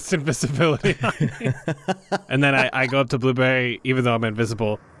cast invisibility on you. And then I go up to Blueberry, even though I'm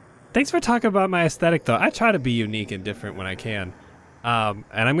invisible. Thanks for talking about my aesthetic, though. I try to be unique and different when I can. And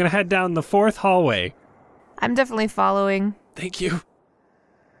I'm going to head down the 4th hallway. I'm definitely following. Thank you.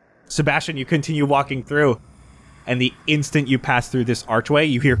 Sebastian, you continue walking through, and the instant you pass through this archway,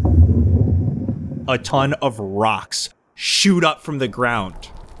 you hear a ton of rocks shoot up from the ground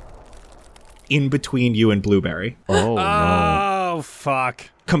in between you and Blueberry. Oh, no. Oh, fuck.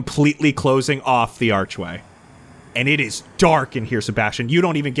 Completely closing off the archway. And it is dark in here, Sebastian. You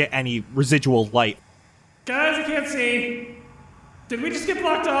don't even get any residual light. Guys, I can't see. Did we just get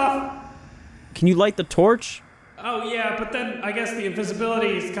blocked off? Can you light the torch? Oh yeah, but then I guess the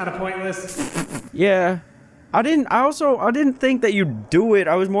invisibility is kind of pointless. Yeah. I didn't think that you'd do it.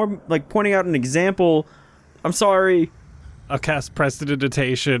 I was more like pointing out an example. I'm sorry. I'll cast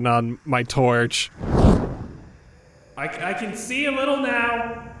Prestidigitation on my torch. I can see a little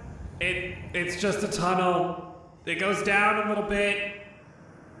now. It's just a tunnel. It goes down a little bit.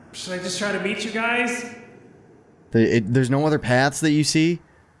 Should I just try to meet you guys? There's no other paths that you see?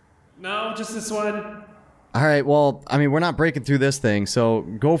 No, just this one. All right, well, I mean, we're not breaking through this thing, so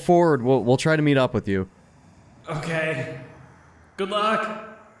go forward. We'll try to meet up with you. Okay. Good luck.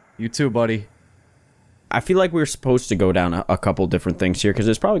 You too, buddy. I feel like we're supposed to go down a couple different things here, because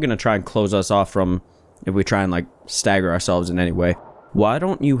it's probably going to try and close us off from if we try and, like, stagger ourselves in any way. Why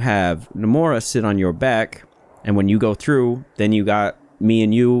don't you have Nomura sit on your back, and when you go through, then you got me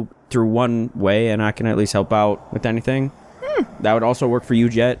and you through one way, and I can at least help out with anything? That would also work for you,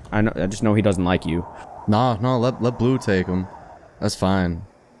 Jet. I just know he doesn't like you. No, let Blue take him. That's fine.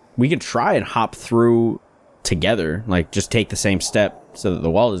 We could try and hop through together, like just take the same step so that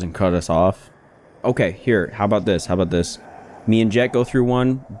the wall doesn't cut us off. Okay, here, how about this? Me and Jet go through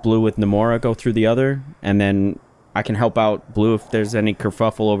one, Blue with Nomura go through the other, and then I can help out Blue if there's any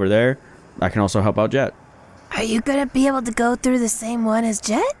kerfuffle over there. I can also help out Jet. Are you gonna be able to go through the same one as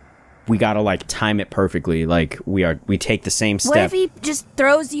Jet? We gotta, like, time it perfectly, like, we take the same step. What if he just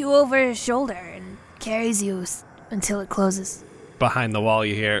throws you over his shoulder and carries you until it closes? Behind the wall,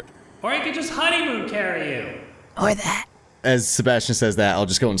 you hear. Or I could just honeymoon carry you. Or that. As Sebastian says that, I'll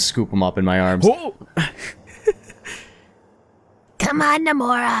just go and scoop him up in my arms. Whoa! Come on,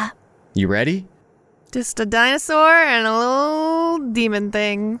 Nomura. You ready? Just a dinosaur and a little demon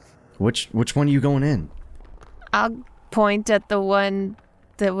thing. Which one are you going in? I'll point at the one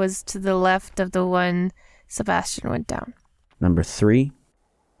that was to the left of the one Sebastian went down. Number 3.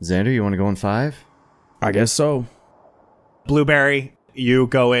 Xander, you want to go in 5? I guess so. Blueberry, you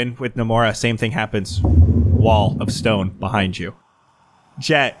go in with Nomura. Same thing happens. Wall of stone behind you.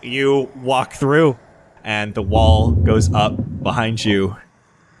 Jet, you walk through, and the wall goes up behind you,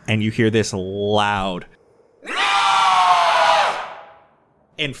 and you hear this loud.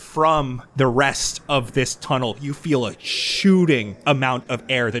 And from the rest of this tunnel, you feel a shooting amount of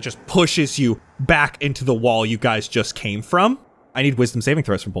air that just pushes you back into the wall you guys just came from. I need wisdom saving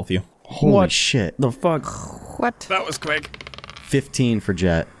throws from both of you. Holy shit. The fuck? What? That was quick. 15 for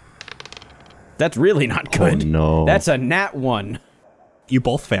Jet. That's really not good. Oh, no. That's a nat 1. You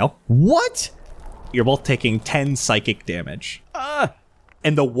both fail. What? You're both taking 10 psychic damage.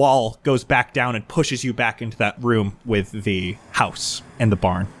 And the wall goes back down and pushes you back into that room with the house and the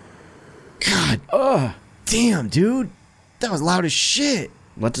barn. God. Damn, dude. That was loud as shit.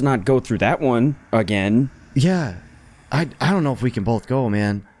 Let's not go through that one again. Yeah. I don't know if we can both go,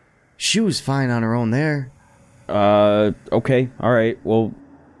 man. She was fine on her own there. Okay. All right. Well,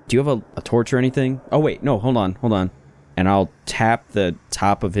 do you have a torch or anything? Oh, wait. No, hold on. And I'll tap the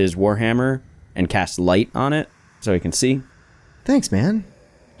top of his warhammer and cast light on it so he can see. Thanks, man.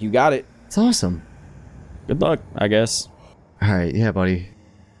 You got it. It's awesome. Good luck, I guess. All right. Yeah, buddy.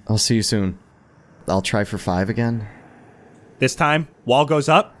 I'll see you soon. I'll try for 5 again. This time, wall goes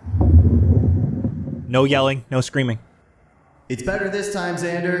up. No yelling, no screaming. It's better this time,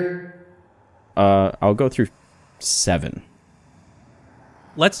 Xander. I'll go through 7.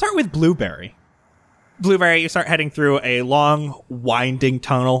 Let's start with Blueberry. Blueberry, you start heading through a long, winding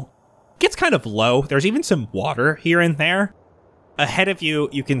tunnel. Gets kind of low. There's even some water here and there. Ahead of you,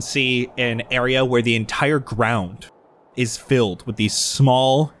 you can see an area where the entire ground is filled with these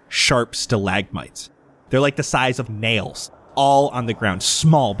small, sharp stalagmites. They're like the size of nails, all on the ground.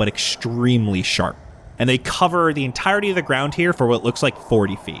 Small, but extremely sharp. And they cover the entirety of the ground here for what looks like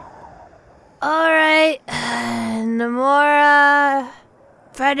 40 feet. All right, Nomura,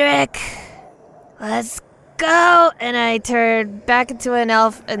 Frederick, let's go. And I turn back into an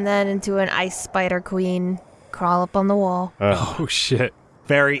elf and then into an ice spider queen. Crawl up on the wall. Oh, shit.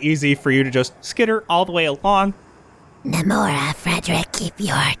 Very easy for you to just skitter all the way along. Nomura, Frederick, keep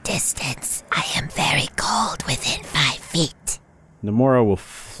your distance. I am very cold within 5 feet. Nomura will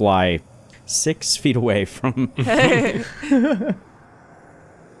fly 6 feet away from...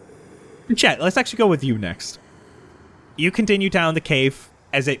 Chet, let's actually go with you next. You continue down the cave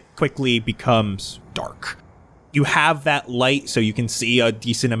as it quickly becomes dark. You have that light so you can see a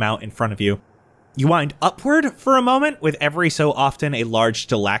decent amount in front of you. You wind upward for a moment with every so often a large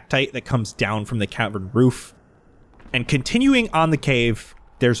stalactite that comes down from the cavern roof. And continuing on the cave,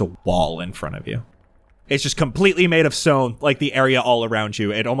 there's a wall in front of you. It's just completely made of stone, like the area all around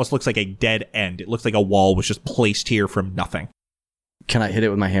you. It almost looks like a dead end. It looks like a wall was just placed here from nothing. Can I hit it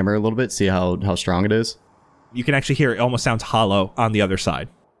with my hammer a little bit, see how strong it is? You can actually hear it almost sounds hollow on the other side.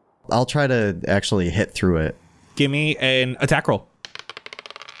 I'll try to actually hit through it. Give me an attack roll.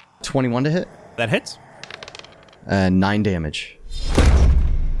 21 to hit. That hits. 9 damage.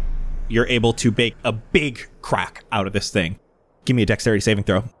 You're able to bake a big crack out of this thing. Give me a dexterity saving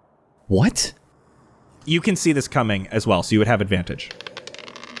throw. What? You can see this coming as well, so you would have advantage.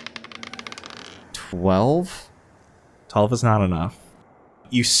 12? 12 is not enough.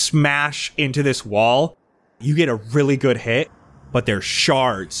 You smash into this wall. You get a really good hit, but there's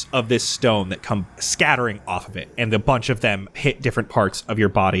shards of this stone that come scattering off of it, and a bunch of them hit different parts of your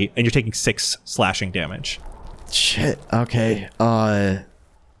body, and you're taking 6 slashing damage. Shit. Okay.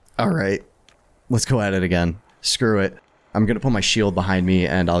 All right. Let's go at it again. Screw it. I'm gonna put my shield behind me,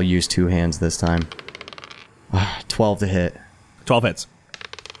 and I'll use 2 hands this time. 12 to hit. 12 hits.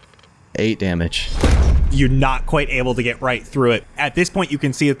 8 damage. You're not quite able to get right through it. At this point, you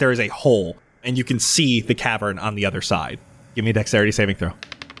can see that there is a hole, and you can see the cavern on the other side. Give me a dexterity saving throw.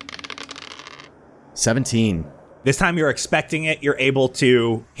 17. This time you're expecting it. You're able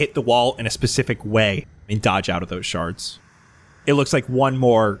to hit the wall in a specific way and dodge out of those shards. It looks like one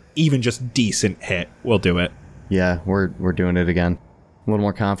more, even just decent hit will do it. Yeah, we're doing it again. I'm a little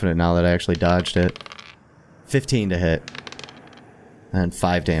more confident now that I actually dodged it. 15 to hit. And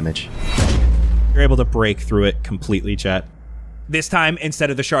 5 damage. You're able to break through it completely, Jet. This time, instead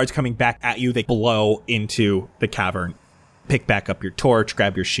of the shards coming back at you, they blow into the cavern. Pick back up your torch,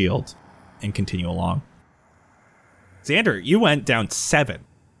 grab your shield, and continue along. Xander, you went down 7.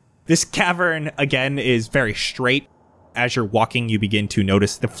 This cavern, again, is very straight. As you're walking, you begin to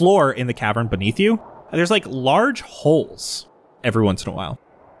notice the floor in the cavern beneath you. There's like large holes every once in a while.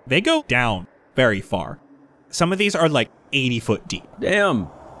 They go down very far. Some of these are like 80 foot deep. Damn.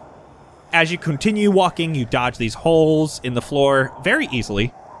 As you continue walking, you dodge these holes in the floor very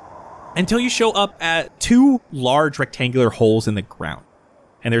easily until you show up at 2 large rectangular holes in the ground.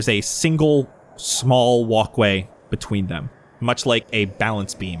 And there's a single small walkway between them, much like a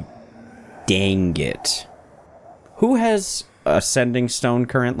balance beam. Dang it. Who has Ascending Stone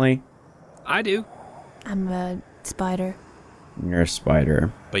currently? I do. I'm a spider, You're a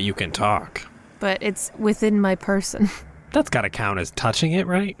spider. But you can talk. but it's within my person. That's gotta count as touching it,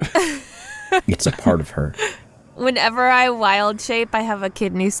 right? It's a part of her. Whenever I wild shape, I have a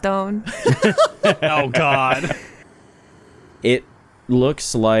kidney stone. Oh, God. It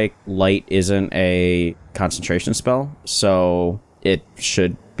looks like light isn't a concentration spell, so it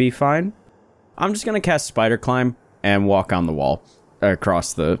should be fine. I'm just going to cast Spider Climb and walk on the wall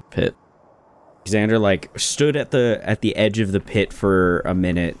across the pit. Xander, like, stood at the edge of the pit for a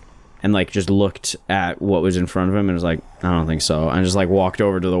minute and, like, just looked at what was in front of him and was like, I don't think so. And just, like, walked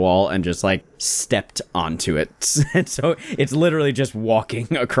over to the wall and just, like, stepped onto it. And so it's literally just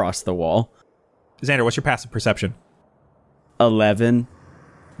walking across the wall. Xander, what's your passive perception? 11.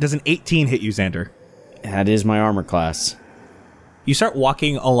 Does an 18 hit you, Xander? That is my armor class. You start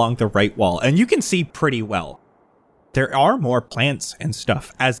walking along the right wall, and you can see pretty well. There are more plants and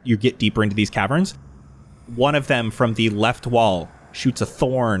stuff as you get deeper into these caverns. One of them from the left wall shoots a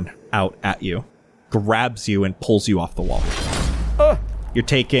thorn out at you, grabs you, and pulls you off the wall. You're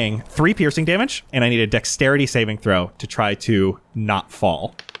taking 3 piercing damage, and I need a dexterity saving throw to try to not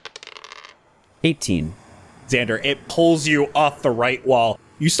fall. 18. Xander, it pulls you off the right wall.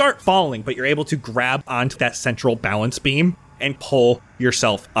 You start falling, but you're able to grab onto that central balance beam and pull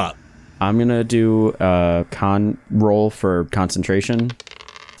yourself up. I'm going to do a con roll for concentration.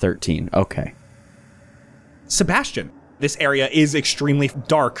 13. Okay. Sebastian, this area is extremely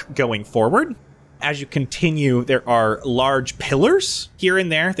dark going forward. As you continue, there are large pillars here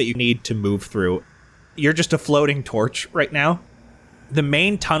and there that you need to move through. You're just a floating torch right now. The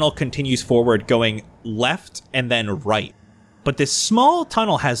main tunnel continues forward, going left and then right. But this small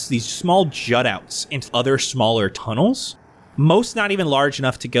tunnel has these small jut-outs into other smaller tunnels, most not even large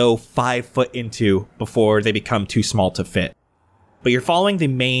enough to go 5 foot into before they become too small to fit. But you're following the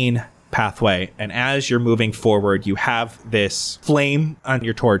main pathway, and as you're moving forward, you have this flame on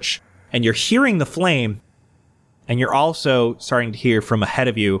your torch, and you're hearing the flame, and you're also starting to hear from ahead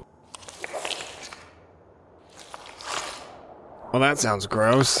of you. Well, that sounds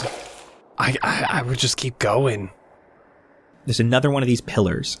gross. I would just keep going. There's another one of these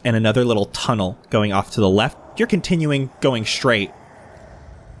pillars and another little tunnel going off to the left. You're continuing going straight.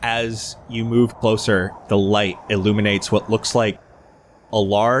 As you move closer, the light illuminates what looks like a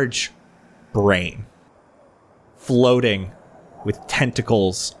large brain floating with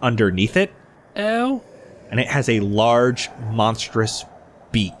tentacles underneath it. Ew. And it has a large, monstrous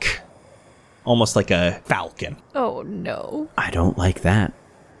beak almost like a falcon. Oh, no. I don't like that.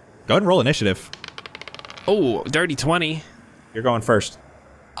 Go ahead and roll initiative. Oh, dirty 20. You're going first.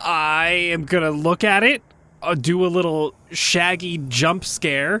 I am going to look at it, do a little shaggy jump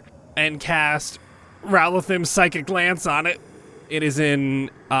scare, and cast Ralathim's Psychic Glance on it. It is in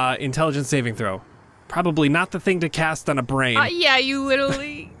intelligence saving throw. Probably not the thing to cast on a brain. Yeah, you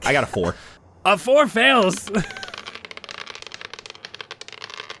literally... I got a 4. A 4 fails.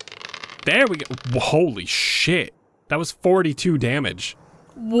 There we go. Holy shit. That was 42 damage.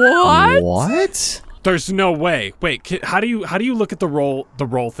 What? What? There's no way. Wait, how do you look at the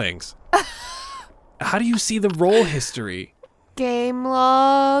roll things? How do you see the roll history? Game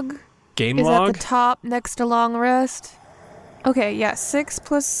log. Game is log? at the top next to long rest. Okay, yeah, 6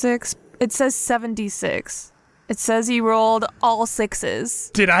 plus 6. It says 76. It says he rolled all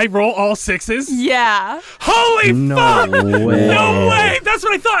 6s. Did I roll all 6s? Yeah. Holy fuck! Way. No way! That's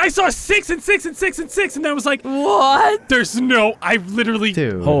what I thought. I saw 6 and 6 and 6 and 6, and I was like, what? There's no. I literally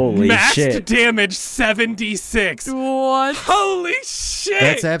Holy maxed shit. damage 76. What? Holy shit!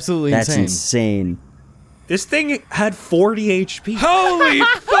 That's absolutely That's insane. insane. This thing had 40 HP. Holy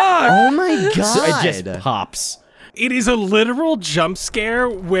fuck! Oh my god. So it just pops. It is a literal jump scare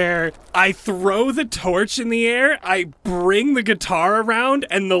where I throw the torch in the air, I bring the guitar around,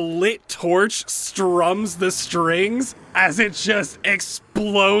 and the lit torch strums the strings as it just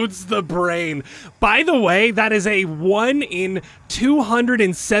explodes the brain. By the way, that is a 1 in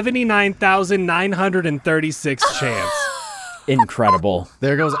 279,936 chance. Incredible.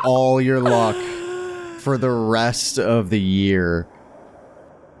 There goes all your luck for the rest of the year.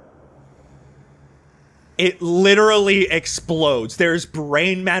 It literally explodes. There's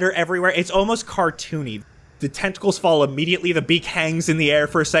brain matter everywhere. It's almost cartoony. The tentacles fall immediately, the beak hangs in the air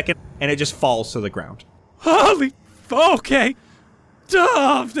for a second, and it just falls to the ground. Holy, okay.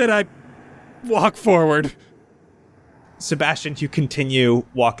 Then I walk forward. Sebastian, you continue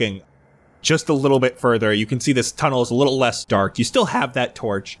walking just a little bit further. You can see this tunnel is a little less dark. You still have that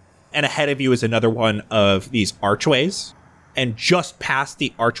torch, and ahead of you is another one of these archways. And just past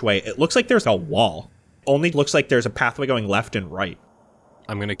the archway, it looks like there's a wall. Only looks like there's a pathway going left and right.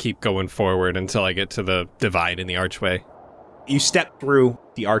 I'm going to keep going forward until I get to the divide in the archway. You step through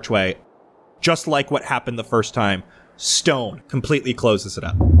the archway, just like what happened the first time. Stone completely closes it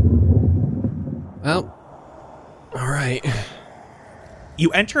up. Well, all right.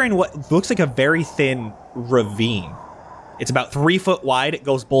 You enter in what looks like a very thin ravine. It's about 3 foot wide. It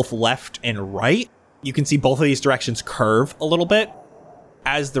goes both left and right. You can see both of these directions curve a little bit.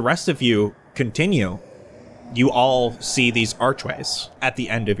 As the rest of you continue, you all see these archways at the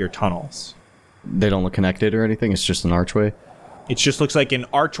end of your tunnels. They don't look connected or anything? It's just an archway? It just looks like an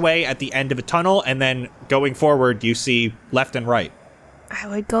archway at the end of a tunnel, and then going forward, you see left and right. I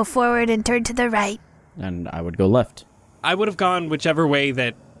would go forward and turn to the right. And I would go left. I would have gone whichever way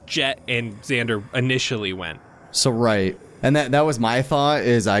that Jet and Xander initially went. So right. And that was my thought,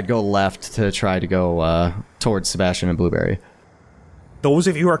 is I'd go left to try to go towards Sebastian and Blueberry. Those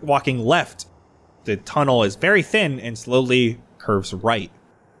of you who are walking left, the tunnel is very thin and slowly curves right.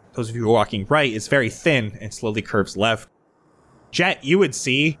 Those of you who are walking right, it's very thin and slowly curves left. Jet, you would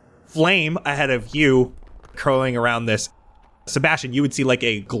see flame ahead of you curling around this. Sebastian, you would see like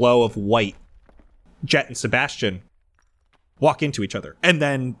a glow of white. Jet and Sebastian walk into each other. And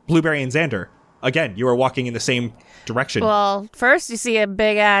then Blueberry and Xander, again, you are walking in the same direction. Well, first you see a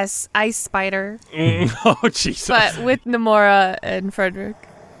big ass ice spider. Oh, Jesus. But with Namora and Frederick.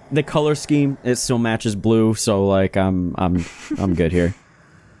 The color scheme, it still matches blue, so like I'm good here.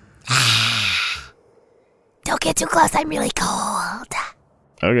 Don't get too close, I'm really cold.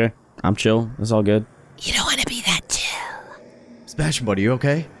 Okay. I'm chill. It's all good. You don't want to be that chill. Sebastian, buddy, you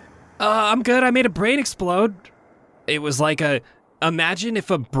okay? I'm good. I made a brain explode. It was like imagine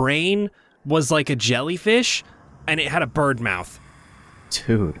if a brain was like a jellyfish and it had a bird mouth.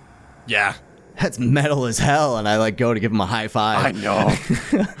 Dude. Yeah. That's metal as hell, and I like go to give him a high five. I know.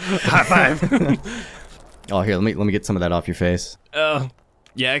 High five. Oh, here, let me get some of that off your face.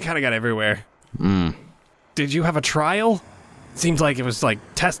 Yeah, it kind of got everywhere. Did you have a trial? Seems like it was like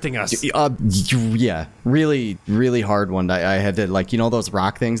testing us. Yeah, really, really hard one. I had to like, you know those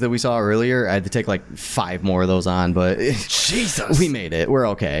rock things that we saw earlier? I had to take like 5 more of those on, but Jesus, we made it. We're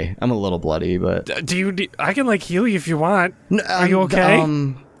okay. I'm a little bloody, but I can like heal you if you want. Are you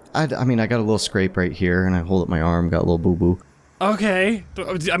okay? I mean, I got a little scrape right here, and I hold up my arm, got a little boo-boo. Okay.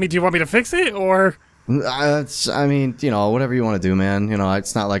 I mean, do you want me to fix it, or? I mean, you know, whatever you want to do, man. You know,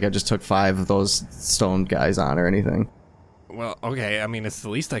 it's not like I just took 5 of those stone guys on or anything. Well, okay. I mean, it's the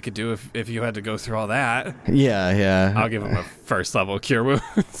least I could do if you had to go through all that. Yeah. I'll give him a first level cure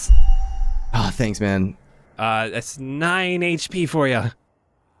wounds. thanks, man. That's 9 HP for you.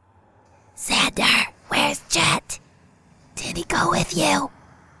 Xander, where's Jet? Did he go with you?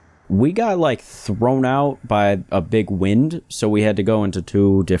 We got like thrown out by a big wind, so we had to go into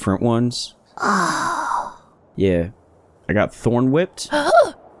 2 different ones. Oh. Yeah. I got thorn whipped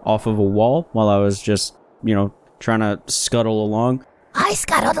off of a wall while I was just, trying to scuttle along. I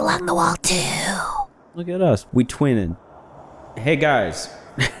scuttled along the wall too. Look at us. We twinning. Hey guys.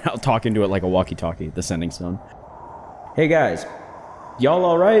 I'll talk into it like a walkie-talkie, the sending stone. Hey guys. Y'all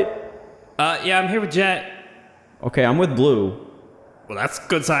alright? Yeah, I'm here with Jet. Okay, I'm with Blue. Well, that's a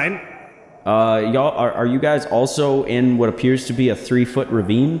good sign. Y'all, are you guys also in what appears to be a 3-foot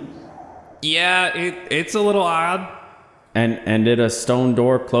ravine? Yeah, it's a little odd. And did a stone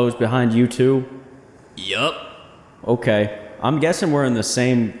door close behind you too? Yup. Okay. I'm guessing we're in the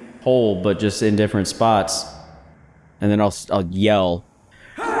same hole, but just in different spots. And then I'll yell.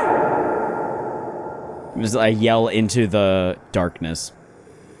 I yell into the darkness.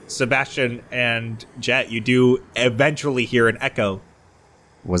 Sebastian and Jet, you do eventually hear an echo.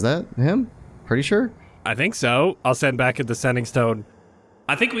 Was that him? Pretty sure? I think so. I'll send back at the sending stone.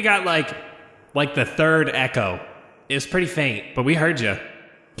 I think we got like the 3rd echo. It was pretty faint, but we heard you.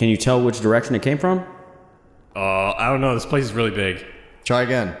 Can you tell which direction it came from? I don't know. This place is really big. Try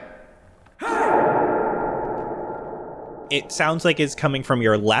again. It sounds like it's coming from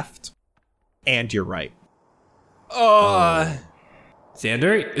your left and your right.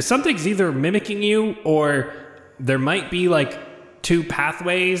 Xander, something's either mimicking you or there might be like 2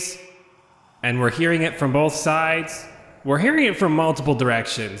 pathways and we're hearing it from both sides. We're hearing it from multiple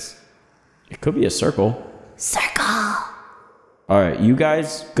directions. It could be a circle. Circle. Alright, you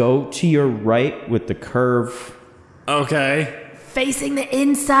guys go to your right with the curve. Okay. Facing the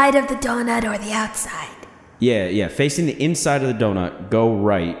inside of the donut or the outside? Yeah, facing the inside of the donut, go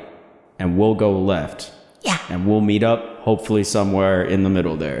right, and we'll go left. Yeah. And we'll meet up, hopefully somewhere in the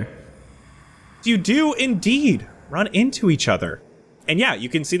middle there. You do indeed run into each other. And yeah, you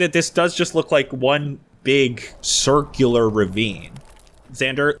can see that this does just look like one big circular ravine.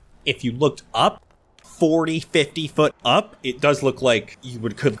 Xander, if you looked up, 40, 50 foot up, it does look like you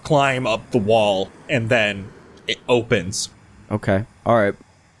could climb up the wall and then it opens. Okay, alright.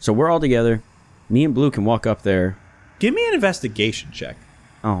 So we're all together. Me and Blue can walk up there. Give me an investigation check.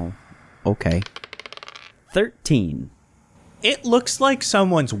 Oh, okay. 13. It looks like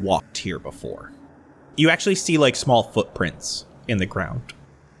someone's walked here before. You actually see like small footprints in the ground.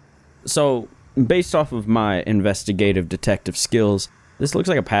 So, based off of my investigative detective skills, this looks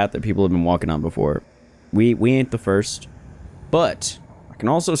like a path that people have been walking on before. We ain't the first. But I can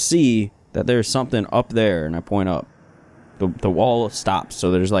also see that there's something up there, and I point up. The wall stops, so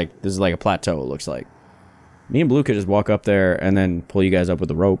this is like a plateau, it looks like. Me and Blue could just walk up there and then pull you guys up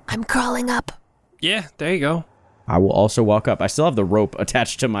with a rope. I'm crawling up. Yeah, there you go. I will also walk up. I still have the rope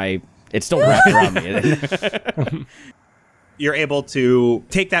attached to my... It's still wrapped around me. You're able to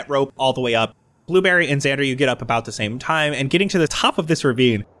take that rope all the way up. Blueberry and Xander, you get up about the same time, and getting to the top of this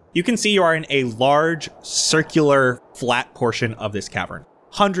ravine, you can see you are in a large, circular, flat portion of this cavern.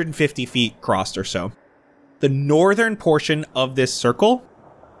 150 feet crossed or so. The northern portion of this circle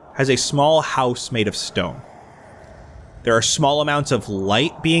has a small house made of stone. There are small amounts of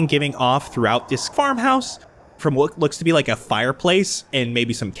light being given off throughout this farmhouse from what looks to be like a fireplace and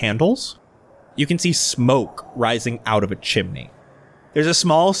maybe some candles. You can see smoke rising out of a chimney. There's a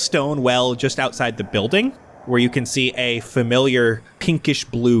small stone well just outside the building where you can see a familiar pinkish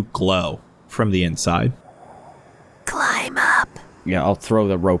blue glow from the inside. Climb up. Yeah, I'll throw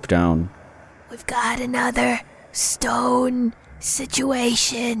the rope down. We've got another stone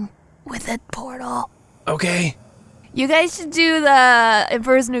situation with a portal. Okay. You guys should do the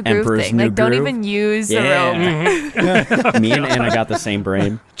Emperor's New Groove Emperor's thing. New Like, don't Groove? even use the rope. Me and Anna got the same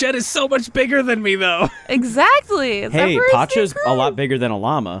brain. Jet is so much bigger than me, though. Exactly. It's Hey, Emperor's New Pacha's Groove. a lot bigger than a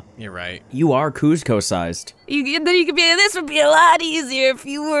llama. You're right. You are Kuzco-sized. Then you could be. This would be a lot easier if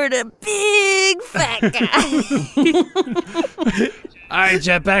you were the big fat guy. All right,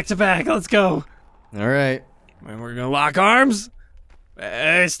 Jet, back to back. Let's go. All right. And we're going to lock arms.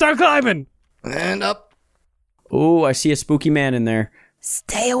 Start climbing. And up. Ooh, I see a spooky man in there.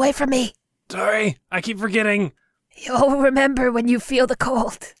 Stay away from me. Sorry, I keep forgetting. You'll remember when you feel the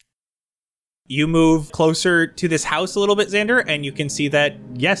cold. You move closer to this house a little bit, Xander, and you can see that,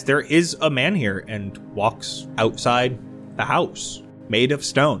 yes, there is a man here and walks outside the house, made of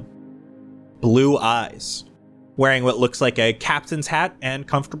stone. Blue eyes, wearing what looks like a captain's hat and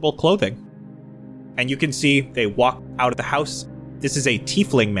comfortable clothing. And you can see they walk out of the house. This is a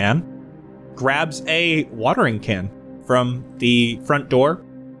tiefling man, grabs a watering can from the front door,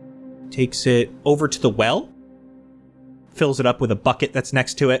 takes it over to the well, fills it up with a bucket that's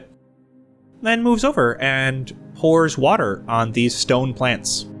next to it, then moves over and pours water on these stone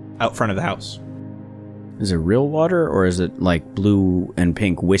plants out front of the house. Is it real water, or is it like blue and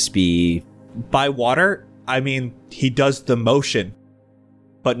pink wispy? By water, I mean he does the motion,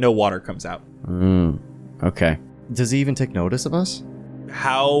 but no water comes out. Okay. Does he even take notice of us?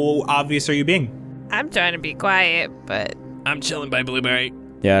 How obvious are you being? I'm trying to be quiet, but I'm chilling by Blueberry.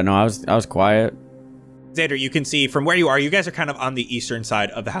 Yeah, no, I was quiet. Xander, you can see from where you are, you guys are kind of on the eastern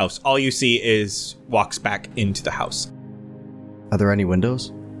side of the house. All you see is walks back into the house. Are there any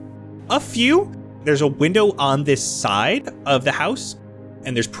windows? A few. There's a window on this side of the house,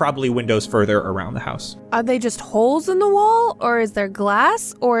 and there's probably windows further around the house. are they just holes in the wall, or is there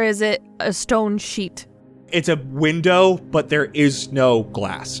glass, or is it a stone sheet? It's a window, but there is no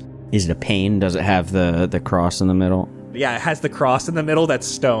glass. Is it a pane? Does it have the cross in the middle? Yeah, it has the cross in the middle that's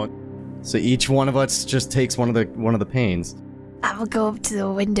stone. So each one of us just takes one of the panes. I will go up to the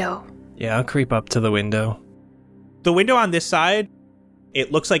window. Yeah, I'll creep up to the window. The window on this side,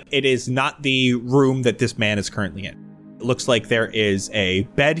 it looks like it is not the room that this man is currently in. It looks like there is a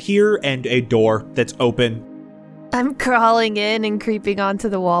bed here and a door that's open. I'm crawling in and creeping onto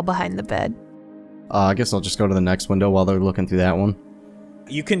the wall behind the bed. I guess I'll just go to the next window while they're looking through that one.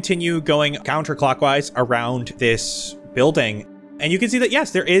 You continue going counterclockwise around this building, and you can see that,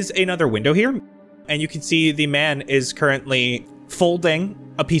 yes, there is another window here, and you can see the man is currently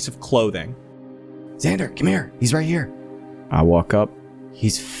folding a piece of clothing. Xander, come here. He's right here. I walk up.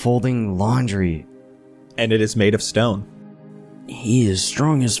 He's folding laundry. And it is made of stone. He is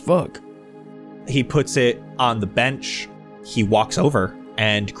strong as fuck. He puts it on the bench. He walks over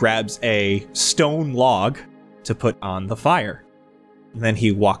and grabs a stone log to put on the fire. And then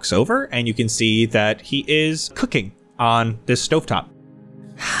he walks over, and you can see that he is cooking on this stovetop.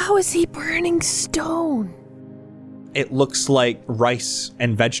 How is he burning stone? It looks like rice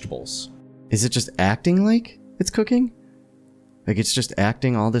and vegetables. Is it just acting like it's cooking? Like it's just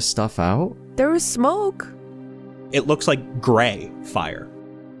acting all this stuff out? There was smoke. It looks like gray fire.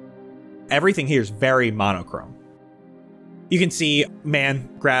 Everything here is very monochrome. You can see man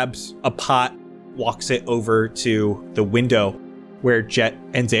grabs a pot, walks it over to the window where Jet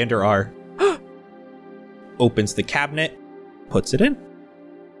and Xander are, opens the cabinet, puts it in,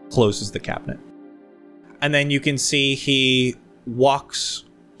 closes the cabinet. And then you can see he walks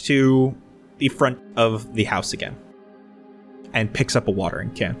to the front of the house again and picks up a watering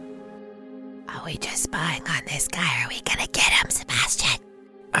can. Are we just spying on this guy? Or are we gonna get him, Sebastian?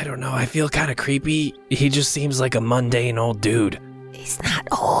 I don't know, I feel kind of creepy. He just seems like a mundane old dude. He's not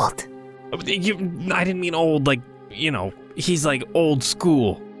old. I didn't mean old, like, he's like old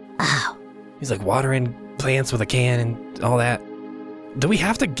school. Oh. He's like watering plants with a can and all that. Do we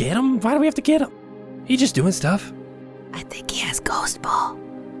have to get him? Why do we have to get him? He's just doing stuff. I think he has ghost ball.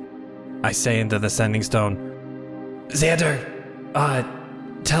 I say into the sending stone, Xander,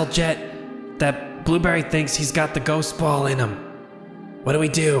 tell Jet that Blueberry thinks he's got the ghost ball in him. What do we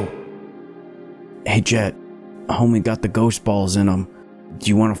do? Hey, Jet. Homie got the ghost balls in him. Do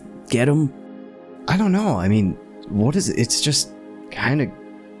you want to get him? I don't know. I mean, what is it? It's just kind of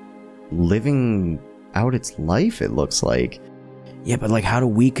living out its life, it looks like. Yeah, but like, how do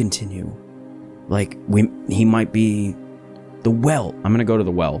we continue? Like, he might be the well. I'm gonna go to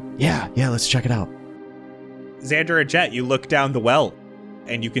the well. Yeah, let's check it out. Xander and Jet, you look down the well,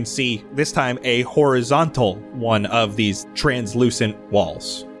 and you can see, this time, a horizontal one of these translucent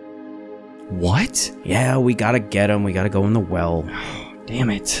walls. What? Yeah, we gotta get him. We gotta go in the well. Damn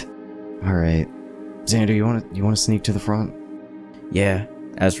it. All right. Xander, you want to sneak to the front? Yeah.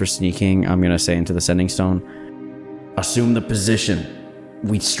 As for sneaking, I'm gonna say into the sending stone, assume the position.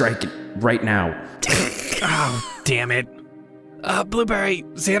 We strike it right now. Oh, damn it. Blueberry,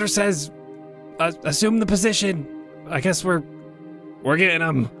 Xander says, assume the position. I guess we're getting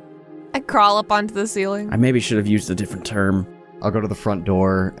him. I crawl up onto the ceiling. I maybe should have used a different term. I'll go to the front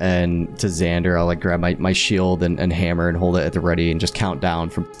door, and to Xander, I'll grab my shield and hammer and hold it at the ready and just count down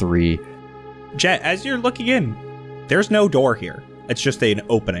from 3. Jet, as you're looking in, there's no door here. It's just an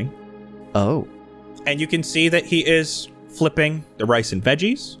opening. Oh. And you can see that he is flipping the rice and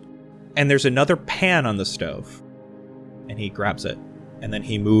veggies, and there's another pan on the stove. And he grabs it, and then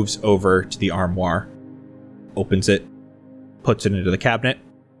he moves over to the armoire, opens it, puts it into the cabinet,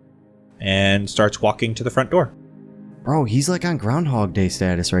 and starts walking to the front door. Bro, he's like on Groundhog Day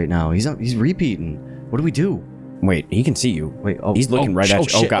status right now. He's repeating. What do we do? Wait, he can see you. Wait, he's looking right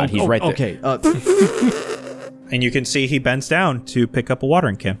at you. Oh God, he's right there. Okay. And you can see he bends down to pick up a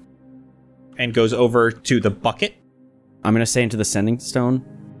watering can and goes over to the bucket. I'm going to say into the sending stone,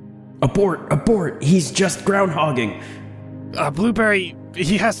 Abort! He's just groundhogging. Blueberry,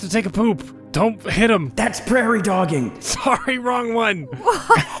 he has to take a poop. Don't hit him. That's prairie dogging. Sorry, wrong one.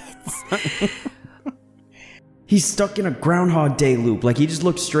 What? He's stuck in a Groundhog Day loop. Like, he just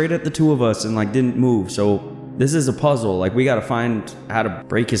looked straight at the two of us and, like, didn't move. So this is a puzzle. Like, we gotta find how to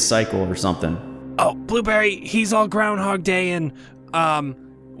break his cycle or something. Oh, Blueberry, he's all Groundhog Day and,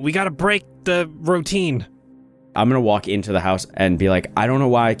 we gotta break the routine. I'm gonna walk into the house and be like, I don't know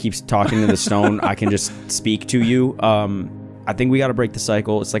why I keep talking to the stone. I can just speak to you. I think we gotta break the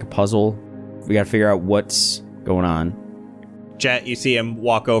cycle. It's like a puzzle. We gotta figure out what's going on. Jet, you see him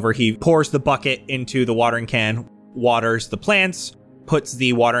walk over. He pours the bucket into the watering can, waters the plants, puts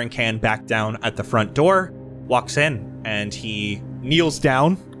the watering can back down at the front door, walks in, and he kneels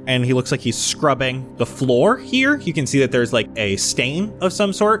down, and he looks like he's scrubbing the floor here. You can see that there's like a stain of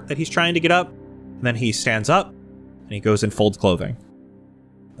some sort that he's trying to get up. And then he stands up, and he goes and folds clothing.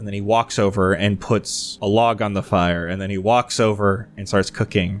 And then he walks over and puts a log on the fire, and then he walks over and starts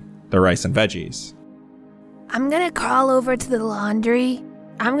cooking the rice and veggies. I'm gonna crawl over to the laundry.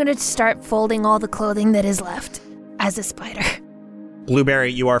 I'm gonna start folding all the clothing that is left as a spider. Blueberry,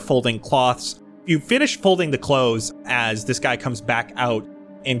 you are folding cloths. You finish folding the clothes as this guy comes back out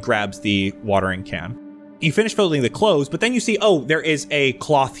and grabs the watering can. You finish folding the clothes, but then you see, oh, there is a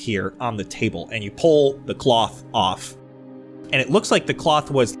cloth here on the table, and you pull the cloth off. And it looks like the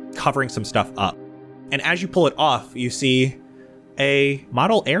cloth was covering some stuff up. And as you pull it off, you see a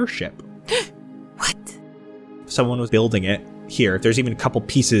model airship. What? Someone was building it here. There's even a couple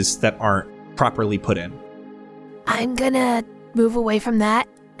pieces that aren't properly put in. I'm gonna move away from that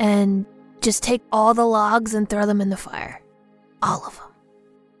and just take all the logs and throw them in the fire. All of them.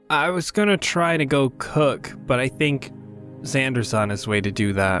 I was gonna try to go cook, but I think Xander's on his way to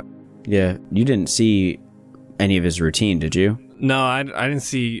do that. Yeah, you didn't see any of his routine, did you? No, I didn't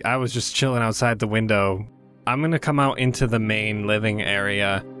see. I was just chilling outside the window. I'm gonna come out into the main living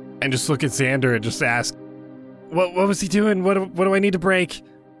area and just look at Xander and just ask, What was he doing? What do I need to break?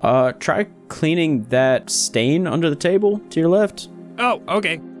 Try cleaning that stain under the table to your left. Oh,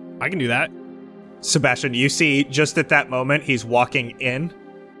 okay. I can do that. Sebastian, you see just at that moment, he's walking in,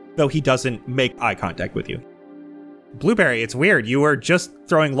 though he doesn't make eye contact with you. Blueberry, it's weird. You were just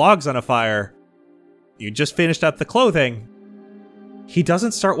throwing logs on a fire. You just finished up the clothing. He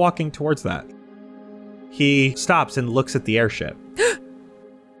doesn't start walking towards that. He stops and looks at the airship.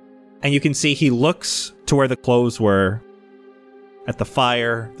 And you can see he looks to where the clothes were, at the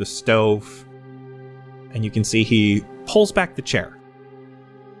fire, the stove, and you can see he pulls back the chair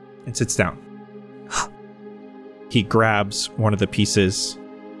and sits down. He grabs one of the pieces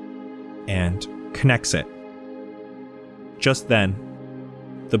and connects it. Just then,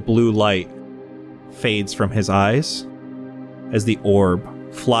 the blue light fades from his eyes as the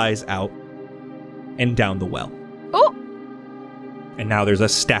orb flies out and down the well. Oh! And now there's a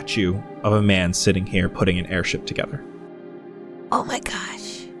statue of a man sitting here putting an airship together. Oh my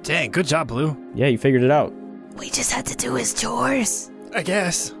gosh. Dang, good job, Blue. Yeah, you figured it out. We just had to do his chores. I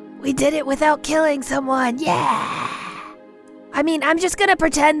guess. We did it without killing someone. Yeah! I mean, I'm just gonna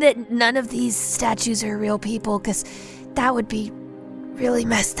pretend that none of these statues are real people, because that would be really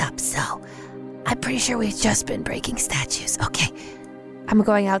messed up, so I'm pretty sure we've just been breaking statues. Okay. I'm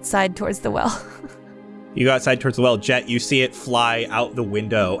going outside towards the well. You go outside towards the well. Jet, you see it fly out the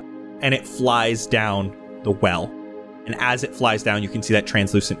window, and it flies down the well. And as it flies down, you can see that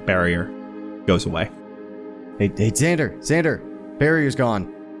translucent barrier goes away. Hey, Xander, barrier's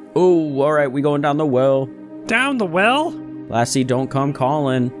gone. Oh, all right, we going down the well. Down the well? Lassie, don't come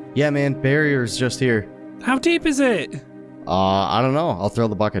calling. Yeah, man, barrier's just here. How deep is it? I don't know. I'll throw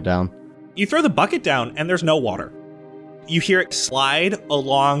the bucket down. You throw the bucket down, and there's no water. You hear it slide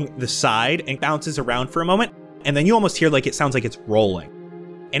along the side and bounces around for a moment, and then you almost hear like it sounds like it's rolling.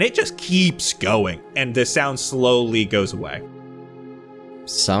 And it just keeps going, and the sound slowly goes away.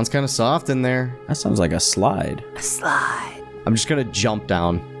 Sounds kind of soft in there. That sounds like a slide. A slide. I'm just gonna jump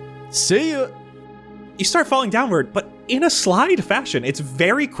down. See ya! You start falling downward, but in a slide fashion. It's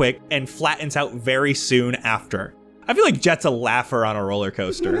very quick and flattens out very soon after. I feel like Jet's a laugher on a roller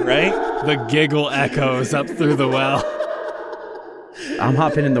coaster, right? The giggle echoes up through the well. I'm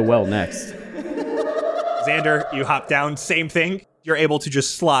hopping in the well next. Xander, you hop down, same thing. You're able to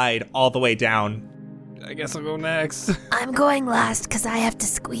just slide all the way down. I guess I'll go next. I'm going last because I have to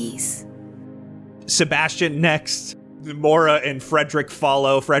squeeze. Sebastian next. Mora and Frederick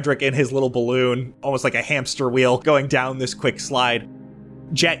follow. Frederick in his little balloon, almost like a hamster wheel, going down this quick slide.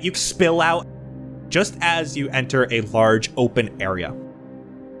 Jet, you spill out just as you enter a large open area.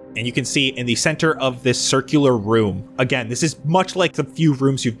 And you can see in the center of this circular room, again, this is much like the few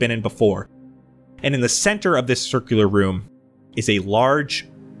rooms you've been in before. And in the center of this circular room is a large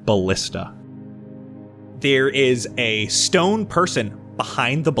ballista. There is a stone person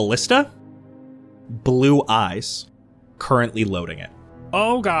behind the ballista, blue eyes, currently loading it.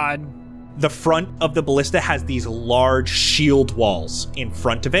 Oh, God. The front of the ballista has these large shield walls in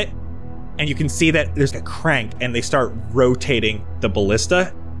front of it. And you can see that there's a crank and they start rotating the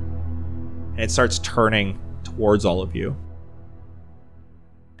ballista. And it starts turning towards all of you.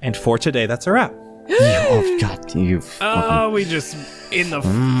 And for today, that's a wrap. Oh, God, you we just in the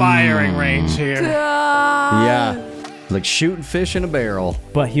firing range here. Yeah. Like shooting fish in a barrel.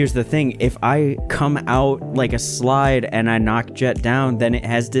 But here's the thing, if I come out like a slide and I knock Jet down, then it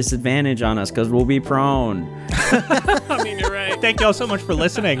has disadvantage on us because we'll be prone. I mean, you're right. Thank you all so much for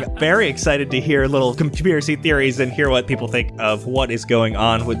listening. Very excited to hear little conspiracy theories and hear what people think of what is going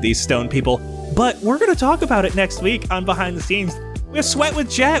on with these stone people. But we're going to talk about it next week on Behind the Scenes. We have Sweat with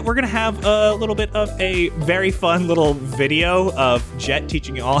Jet. We're going to have a little bit of a very fun little video of Jet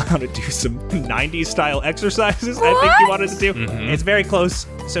teaching you all how to do some 90s style exercises. What? I think you wanted to do. Mm-hmm. It's very close.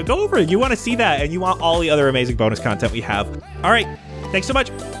 So go over it. You want to see that and you want all the other amazing bonus content we have. All right. Thanks so much.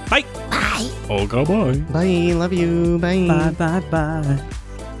 Bye. Bye. Oh, go bye. Bye. Love you. Bye. Bye, bye, bye.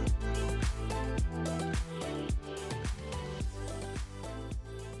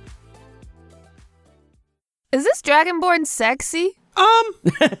 Is this Dragonborn sexy?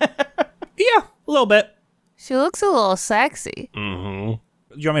 Yeah, a little bit. She looks a little sexy. Mm-hmm.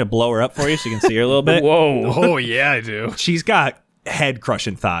 Do you want me to blow her up for you so you can see her a little bit? Whoa. Oh, yeah, I do. She's got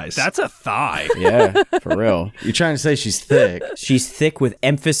head-crushing thighs. That's a thigh. Yeah, for real. You're trying to say she's thick. She's thick with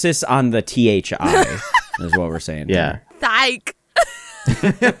emphasis on the THI, is what we're saying. Yeah. Thyke.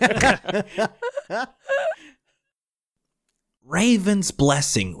 Raven's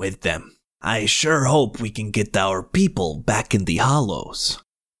blessing with them. I sure hope we can get our people back in the Hollows.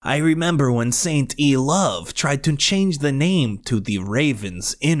 I remember when Saint E. Love tried to change the name to the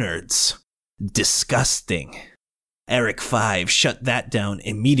Raven's Innards. Disgusting. Eric 5 shut that down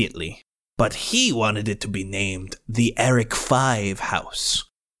immediately, but he wanted it to be named the Eric 5 House.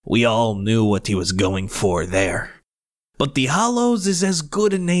 We all knew what he was going for there. But the Hollows is as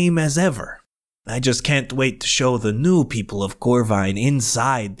good a name as ever. I just can't wait to show the new people of Corvine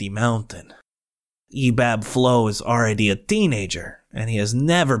inside the mountain. Ebab Flo is already a teenager, and he has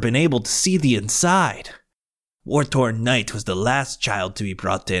never been able to see the inside. War-Torn Knight was the last child to be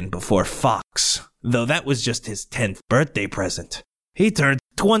brought in before Fox, though that was just his 10th birthday present. He turned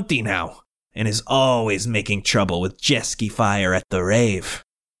 20 now, and is always making trouble with Jesky Fire at the rave.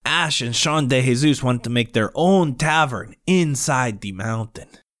 Ash and Sean De Jesus want to make their own tavern inside the mountain.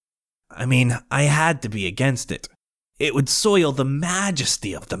 I mean, I had to be against it. It would soil the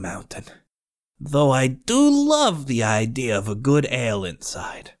majesty of the mountain. Though I do love the idea of a good ale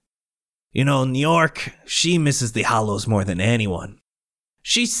inside. You know, New York, she misses the Hollows more than anyone.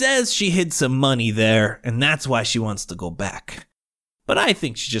 She says she hid some money there, and that's why she wants to go back. But I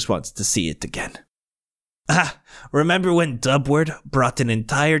think she just wants to see it again. Remember when Dubward brought an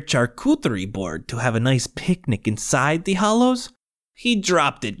entire charcuterie board to have a nice picnic inside the Hollows? He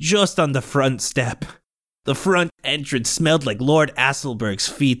dropped it just on the front step. The front entrance smelled like Lord Asselberg's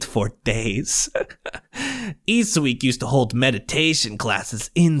feet for days. Eastweek used to hold meditation classes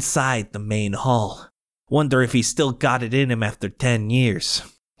inside the main hall. Wonder if he still got it in him after 10 years.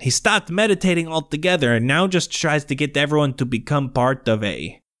 He stopped meditating altogether and now just tries to get everyone to become part of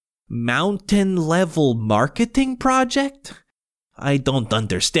a mountain-level marketing project? I don't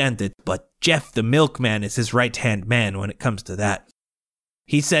understand it, but Jeff the Milkman is his right-hand man when it comes to that.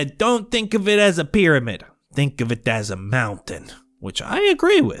 He said, don't think of it as a pyramid. Think of it as a mountain, which I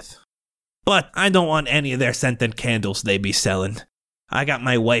agree with. But I don't want any of their scented candles they be selling. I got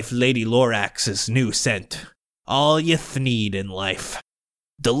my wife Lady Lorax's new scent. All you need in life.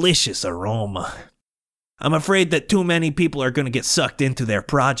 Delicious aroma. I'm afraid that too many people are going to get sucked into their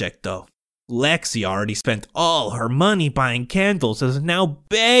project, though. Lexi already spent all her money buying candles and is now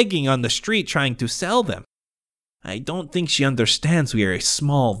begging on the street trying to sell them. I don't think she understands we are a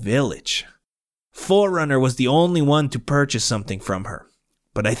small village. Forerunner was the only one to purchase something from her,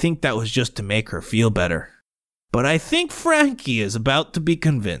 but I think that was just to make her feel better. But I think Frankie is about to be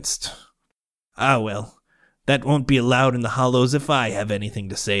convinced. Ah well, that won't be allowed in the Hollows if I have anything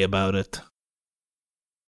to say about it.